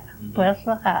that. Mm-hmm. Bless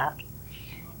her heart.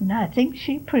 And I think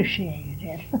she appreciated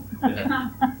it.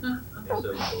 Yeah. Yes,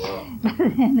 it was a lot. But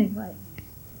anyway,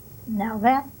 now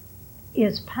that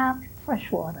is part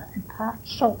freshwater and part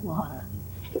saltwater.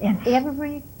 And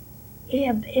every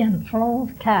ebb and flow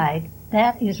of tide,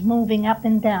 that is moving up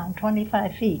and down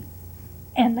 25 feet.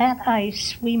 And that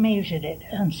ice, we measured it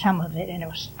on some of it, and it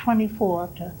was 24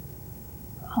 to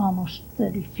almost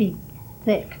 30 feet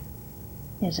thick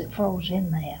as it froze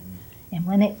in there. And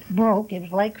when it broke, it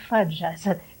was like fudge, I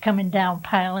said, coming down,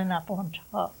 piling up on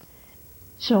top.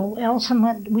 So Elson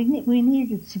went, we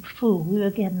needed some food. We were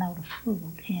getting out of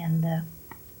food. And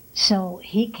so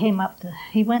he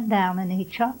went down and he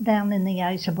chopped down in the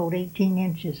ice about 18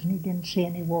 inches, and he didn't see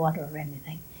any water or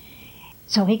anything.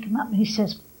 So he came up and he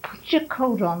says, "Put your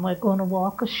coat on, we're going to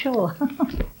walk ashore."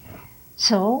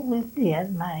 So we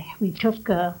did. We took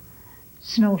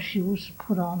snowshoes,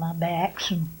 put on our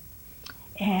backs,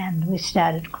 and we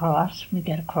started across. We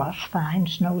got across fine,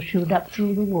 snowshoed up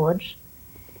through the woods,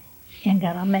 and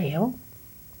got our mail.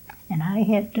 And I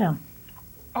had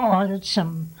ordered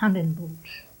some hunting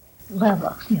boots.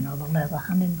 Leather, the leather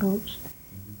hunting boots.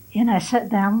 And I sat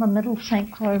down in the middle of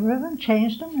St. Croix River and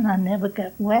changed them, and I never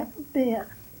got wet a bit.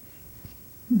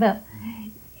 But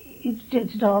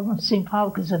it almost seemed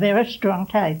probably because a very strong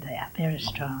tide there, very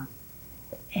strong.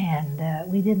 And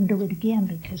we didn't do it again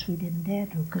because we didn't dare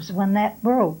to, because when that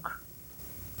broke,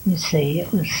 you see,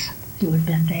 it would have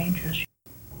been dangerous.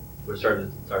 We're starting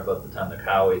to talk about the time the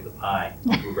cow ate the pie,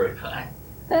 the blueberry pie.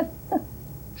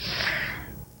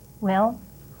 Well,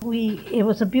 it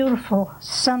was a beautiful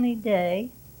sunny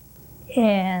day,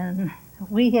 and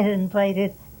we had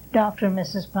invited Dr. and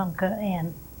Mrs. Bunker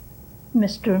and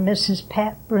Mr. and Mrs.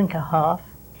 Pat Brinkerhoff.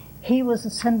 He was a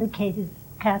syndicated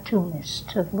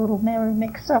cartoonist of Little Mary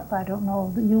Mix-Up. I don't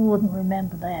know, you wouldn't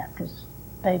remember that because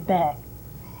way back.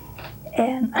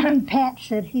 And Pat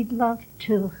said he'd love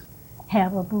to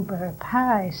have a blueberry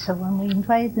pie, so when we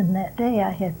invited him that day, I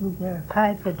had blueberry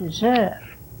pie for dessert.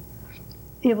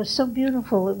 It was so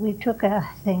beautiful that we took our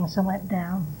things and went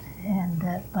down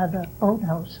by the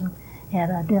boathouse and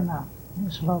had our dinner. It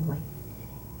was lovely.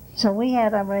 So we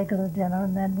had our regular dinner,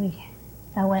 and then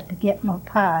I went to get my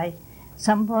pie.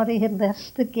 Somebody had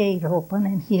left the gate open,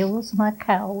 and here was my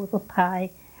cow with a pie,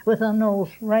 with her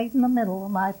nose right in the middle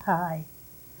of my pie.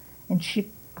 And she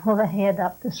put her head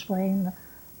up this way, and the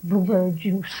blueberry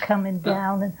juice coming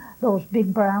down, and those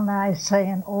big brown eyes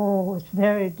saying, "Oh, it's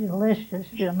very delicious,"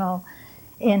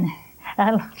 And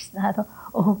I thought,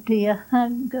 "Oh dear,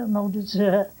 I've got no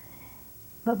dessert."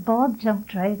 But Bob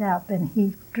jumped right up and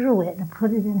he drew it and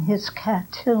put it in his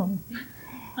cartoon.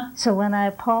 So when I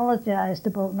apologized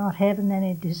about not having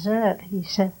any dessert, he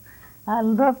said, "I'd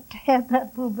love to have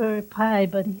that blueberry pie,"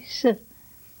 but he said,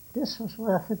 "This was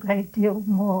worth a great deal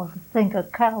more to think a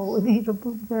cow would eat a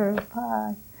blueberry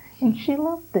pie." And she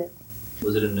loved it.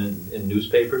 Was it in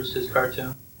newspapers, his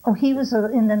cartoon? Oh, he was a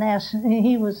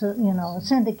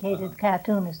syndicated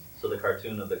cartoonist. So the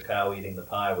cartoon of the cow eating the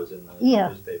pie was in the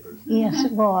newspapers? Yes,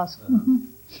 it was. Mm-hmm.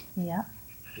 Yeah.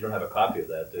 You don't have a copy of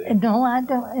that, do you? No, I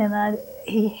don't. And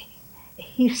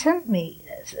he sent me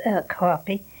a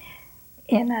copy,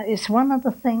 and it's one of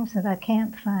the things that I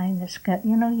can't find. It's got,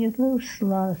 you lose a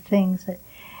lot of things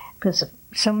because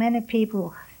so many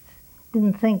people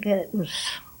didn't think it was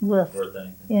worth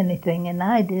anything, and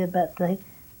I did, but they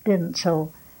didn't.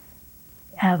 So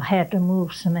I've had to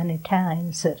move so many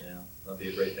times that. Yeah, that'll be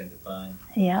a great thing to find.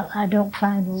 Yeah, I don't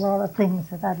find a lot of things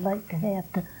that I'd like to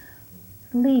have to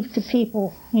leave to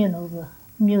people, the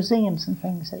museums and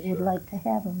things that would like to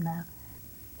have them now.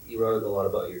 You wrote a lot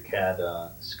about your cat,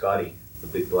 Scotty, the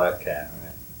big black cat,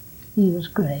 right? He was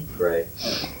great. Great.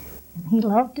 And he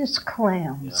loved his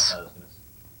clams. Yeah,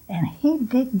 and he'd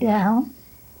dig down,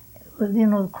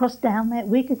 of course down there,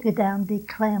 we could go down and dig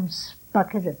clams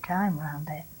bucket at a time around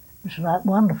there. It was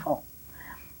wonderful.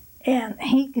 And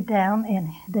he'd go down,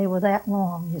 and they were that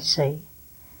long, you see.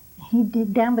 He'd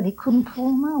dig down, but he couldn't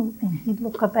pull them out. And he'd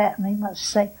look up at me and must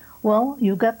say, well,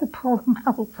 you got to pull them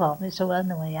out for me. So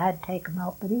anyway, I'd take them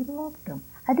out, but he loved them.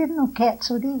 I didn't know cats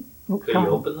would eat. Could he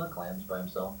open the clams by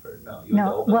himself? Or no, you had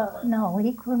to open the clams. No,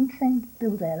 he couldn't seem to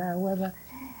do that.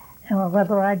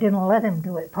 Whether I didn't let him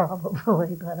do it,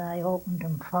 probably, but I opened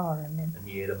them for him. And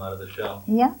he ate them out of the shell?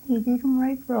 Yeah, he'd eat them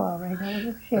right raw, right out of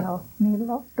the shell, and he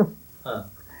loved them. Huh.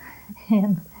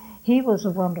 And he was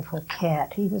a wonderful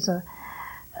cat. He was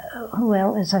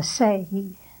well, as I say,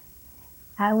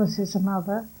 I was his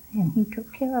mother, and he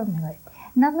took care of me.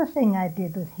 Another thing I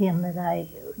did with him that I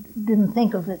didn't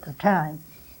think of at the time,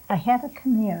 I had a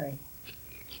canary,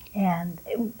 and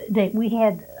we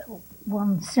had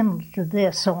one similar to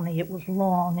this, only it was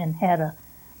long and had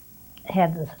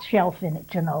the shelf in it,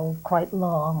 quite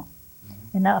long.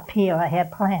 And up here I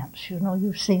had plants,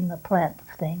 you've seen the plant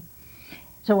thing.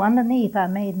 So underneath I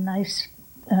made a nice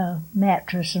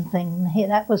mattress and thing.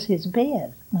 That was his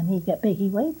bed. When he got big, he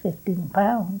weighed 15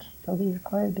 pounds, so he was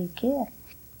quite a big cat.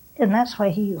 And that's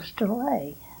where he used to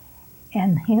lay.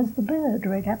 And here's the bed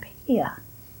right up here.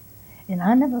 And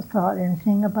I never thought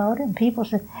anything about it. And people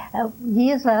said,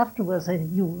 years afterwards,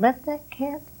 you let that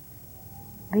cat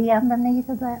be underneath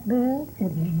of that bed?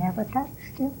 And he never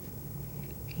touched him.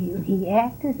 He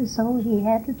acted as though he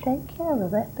had to take care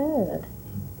of that bird.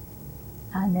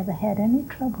 I never had any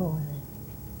trouble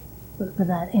with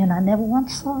it. And I never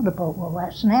once thought about, well,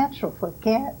 that's natural for a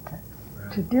cat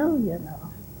to do,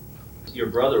 Your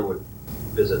brother would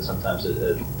visit sometimes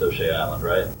at Dochet Island,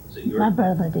 right? My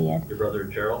brother did. Your brother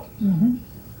Gerald? Mm-hmm.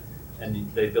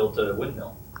 And they built a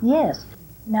windmill? Yes.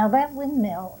 Now that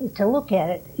windmill, to look at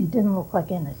it, it didn't look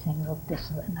like anything, looked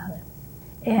this or another.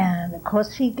 And of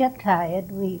course he got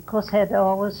tired. We, of course, had to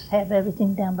always have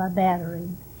everything done by battery.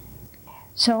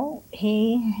 So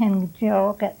he and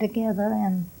Joe got together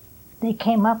and they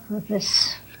came up with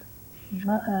this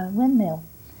windmill.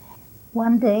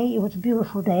 One day, it was a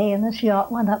beautiful day, and this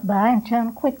yacht went up by and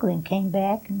turned quickly and came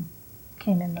back and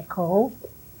came in the cove.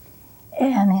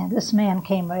 And this man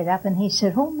came right up and he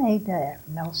said, who made that?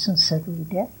 Nelson said, we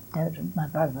did. That was my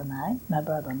brother and I, my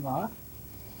brother-in-law.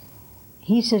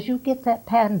 He says, you get that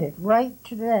patented right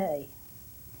today.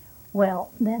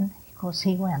 Well, then, of course,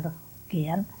 he went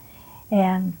again.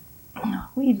 And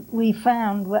we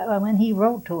found, when he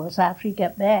wrote to us after he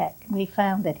got back, we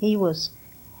found that he was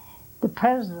the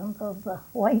president of the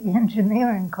White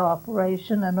Engineering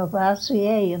Corporation and of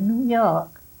RCA in New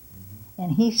York.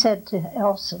 And he said to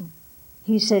Elson,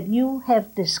 he said, you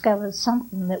have discovered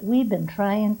something that we've been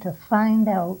trying to find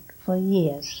out for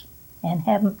years and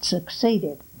haven't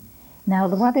succeeded. Now,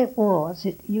 what it was,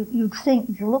 you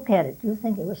look at it, you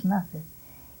think it was nothing.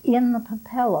 In the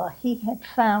propeller, he had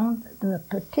found the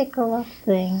particular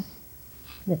thing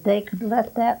that they could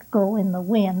let that go in the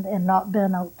wind and not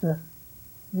burn out the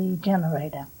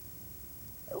generator.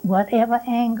 Whatever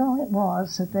angle it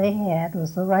was that they had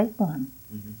was the right one.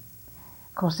 Mm-hmm.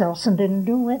 Of course, Elson didn't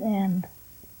do it, and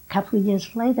a couple of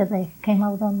years later they came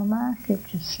out on the market,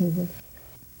 you see.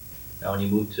 Now, when you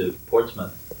moved to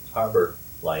Portsmouth Harbor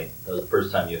Light, that was the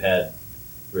first time you had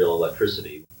real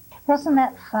electricity. Wasn't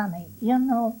that funny?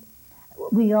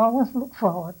 We always look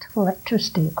forward to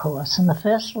electricity, of course, and the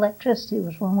first electricity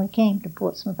was when we came to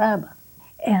Portsmouth Harbor.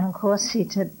 And, of course, he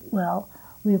said, well,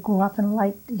 we'll go up and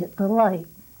get the light.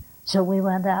 So we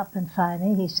went up, and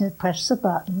finally he said, press the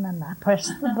button, and I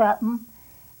pressed the button,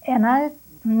 and I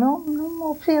no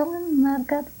more feeling than I've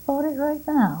got about it right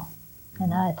now.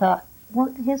 And I thought,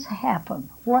 what has happened?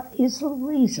 What is the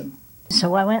reason?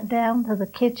 So I went down to the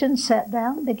kitchen, sat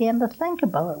down, and began to think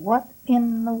about it. What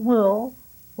in the world,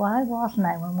 why wasn't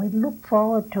I? When we looked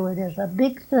forward to it as a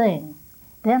big thing,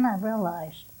 then I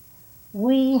realized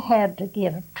we had to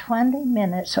give 20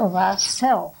 minutes of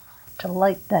ourselves to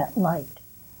light that light.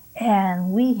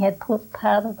 And we had put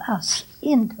part of us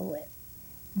into it.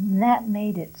 And that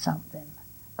made it something.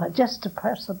 But just to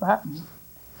press a button,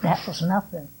 that was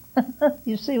nothing.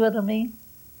 You see what I mean?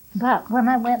 But when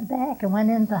I went back and went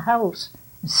into the house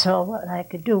and saw what I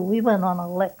could do, we went on an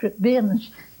electric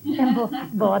binge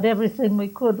and bought everything we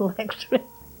could electric.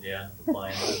 Yeah,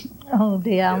 appliances. Oh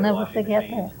dear, I'll never forget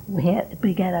that.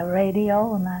 We got a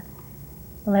radio and a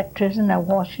electrician, a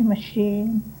washing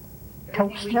machine,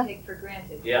 toaster. We take for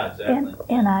granted. Yeah, exactly.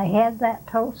 And I had that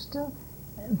toaster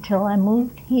until I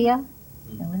moved here,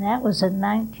 and that was in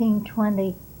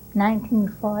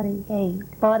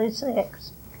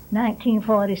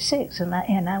 1946,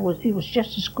 and it was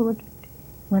just as good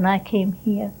when I came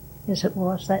here as it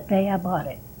was that day I bought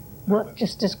it. Worked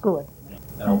just as good.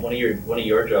 Now, one of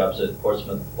your jobs at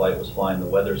Portsmouth Light was flying the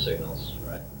weather signals,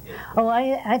 right? Oh,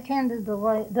 I attended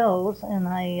those, and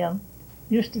I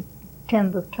used to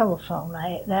tend the telephone.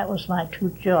 That was my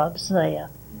 2 jobs there.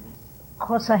 Of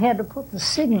course, I had to put the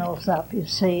signals up, you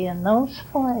see, and those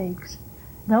flags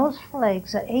are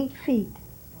 8 feet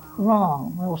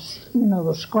long. Those,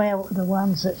 the square, the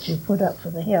ones that you put up for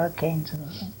the hurricanes and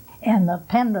everything. And the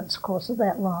pendants, of course, are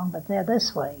that long, but they're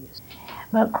this way.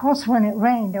 But, of course, when it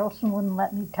rained, Elson wouldn't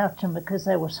let me touch them because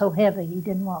they were so heavy. He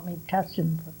didn't want me to touch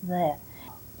them for that.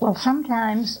 Well,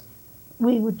 sometimes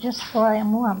we would just fly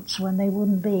them once when they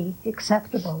wouldn't be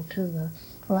acceptable to the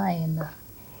flying.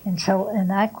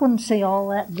 And I couldn't see all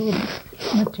that good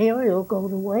material go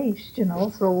to waste,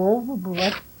 throw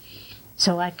overboard.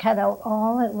 So I cut out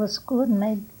all that was good and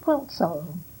made quilts of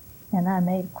them. And I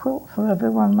made a quilt for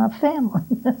everyone in my family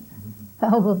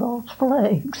out of those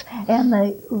flags. And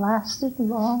they lasted a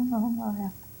long, long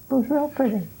while. It was real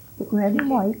pretty, red and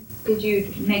white. Did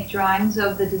you make drawings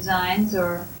of the designs,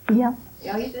 or? Yeah.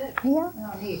 Oh, you did? Yeah.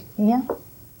 Oh, neat. Yeah.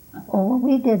 Oh,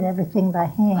 we did everything by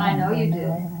hand. I know you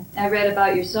did. I read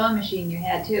about your sewing machine you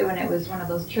had, too, and it was one of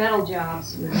those treadle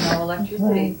jobs with no electricity.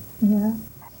 Right. Yeah.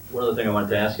 One other thing I wanted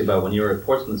to ask you about, when you were at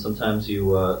Portsmouth, sometimes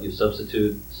you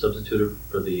substituted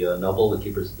for the Noble, the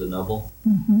keepers of the Noble,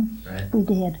 right? We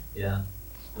did. Yeah.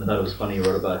 And I thought it was funny you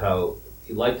wrote about how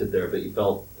you liked it there, but you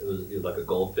felt it was like a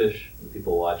goldfish with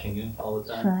people watching you all the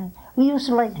time. Right. We used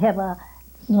to like to have a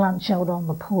lunch out on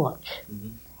the porch.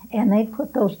 And they'd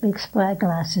put those big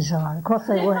spyglasses on. Of course,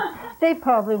 they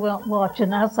probably weren't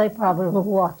watching us. They probably were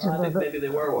watching. I think maybe they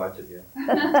were watching you.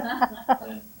 Yeah.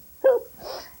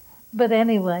 But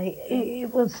anyway,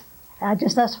 it was,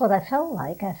 that's what I felt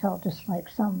like. I felt just like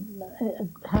how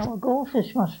a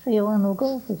goldfish must feel in a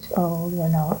goldfish bowl,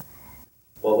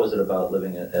 What was it about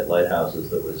living at lighthouses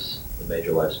that was the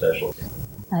major life specialty?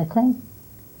 I think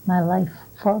my life,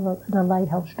 for the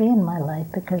lighthouse being my life,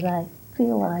 because I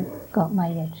feel I got my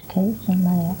education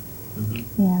there.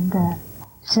 And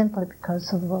simply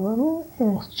because of the little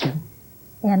question.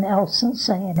 And Elson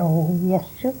saying, "Oh, yes,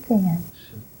 you can."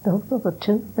 Those are the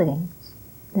 2 things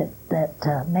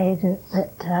that made it,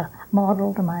 that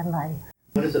modeled my life.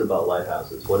 What is it about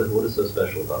lighthouses? What is so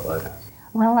special about lighthouses?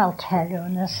 Well, I'll tell you,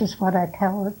 and this is what I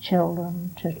tell the children,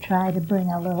 to try to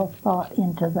bring a little thought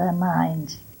into their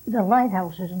minds. The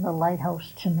lighthouse isn't a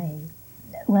lighthouse to me.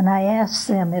 When I ask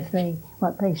them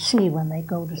what they see when they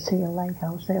go to see a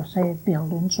lighthouse, they'll say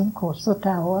buildings, and of course the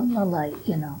tower and the light,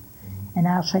 And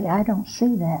I'll say, I don't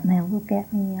see that, and they'll look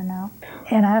at me, And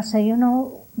I'll say,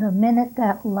 the minute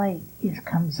that light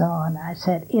comes on, I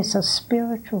said, it's a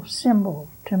spiritual symbol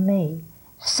to me,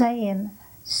 saying,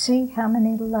 see how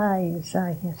many lives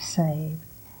I have saved.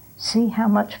 See how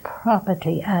much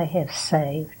property I have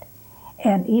saved.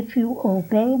 And if you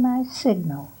obey my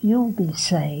signal, you'll be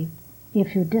saved.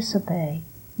 If you disobey,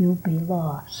 you'll be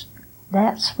lost.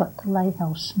 That's what the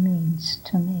lighthouse means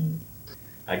to me.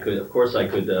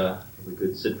 We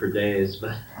could sit for days,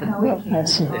 but... No, we can't.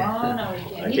 That's it. Oh, no, we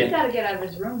can't. He's got to get out of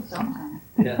his room sometime.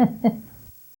 Yeah.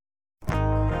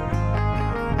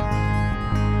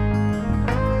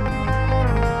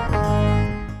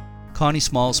 Connie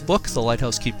Small's book, The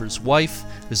Lighthouse Keeper's Wife,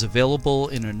 is available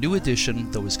in a new edition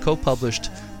that was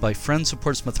co-published by Friends of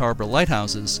Portsmouth Harbor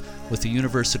Lighthouses with the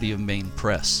University of Maine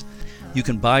Press. You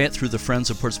can buy it through the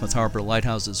Friends of Portsmouth Harbor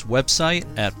Lighthouses website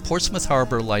at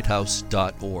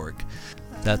portsmouthharborlighthouse.org.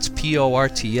 That's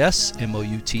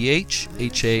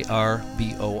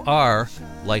PORTSMOUTHHARBOR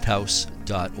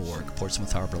lighthouse.org,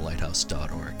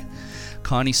 portsmouthharborlighthouse.org.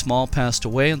 Connie Small passed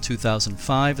away in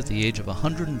 2005 at the age of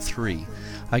 103.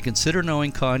 I consider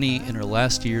knowing Connie in her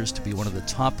last years to be one of the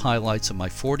top highlights of my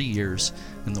 40 years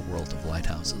in the world of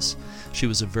lighthouses. She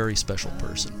was a very special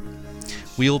person.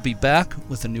 We'll be back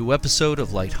with a new episode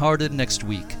of Lighthearted next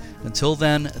week. Until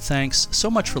then, thanks so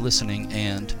much for listening,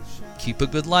 and keep a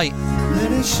good light.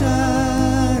 Let it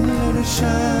shine, let it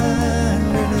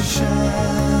shine, let it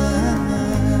shine.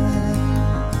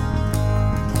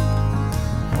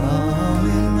 All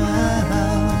in my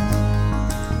house,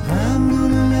 I'm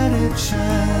gonna let it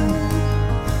shine.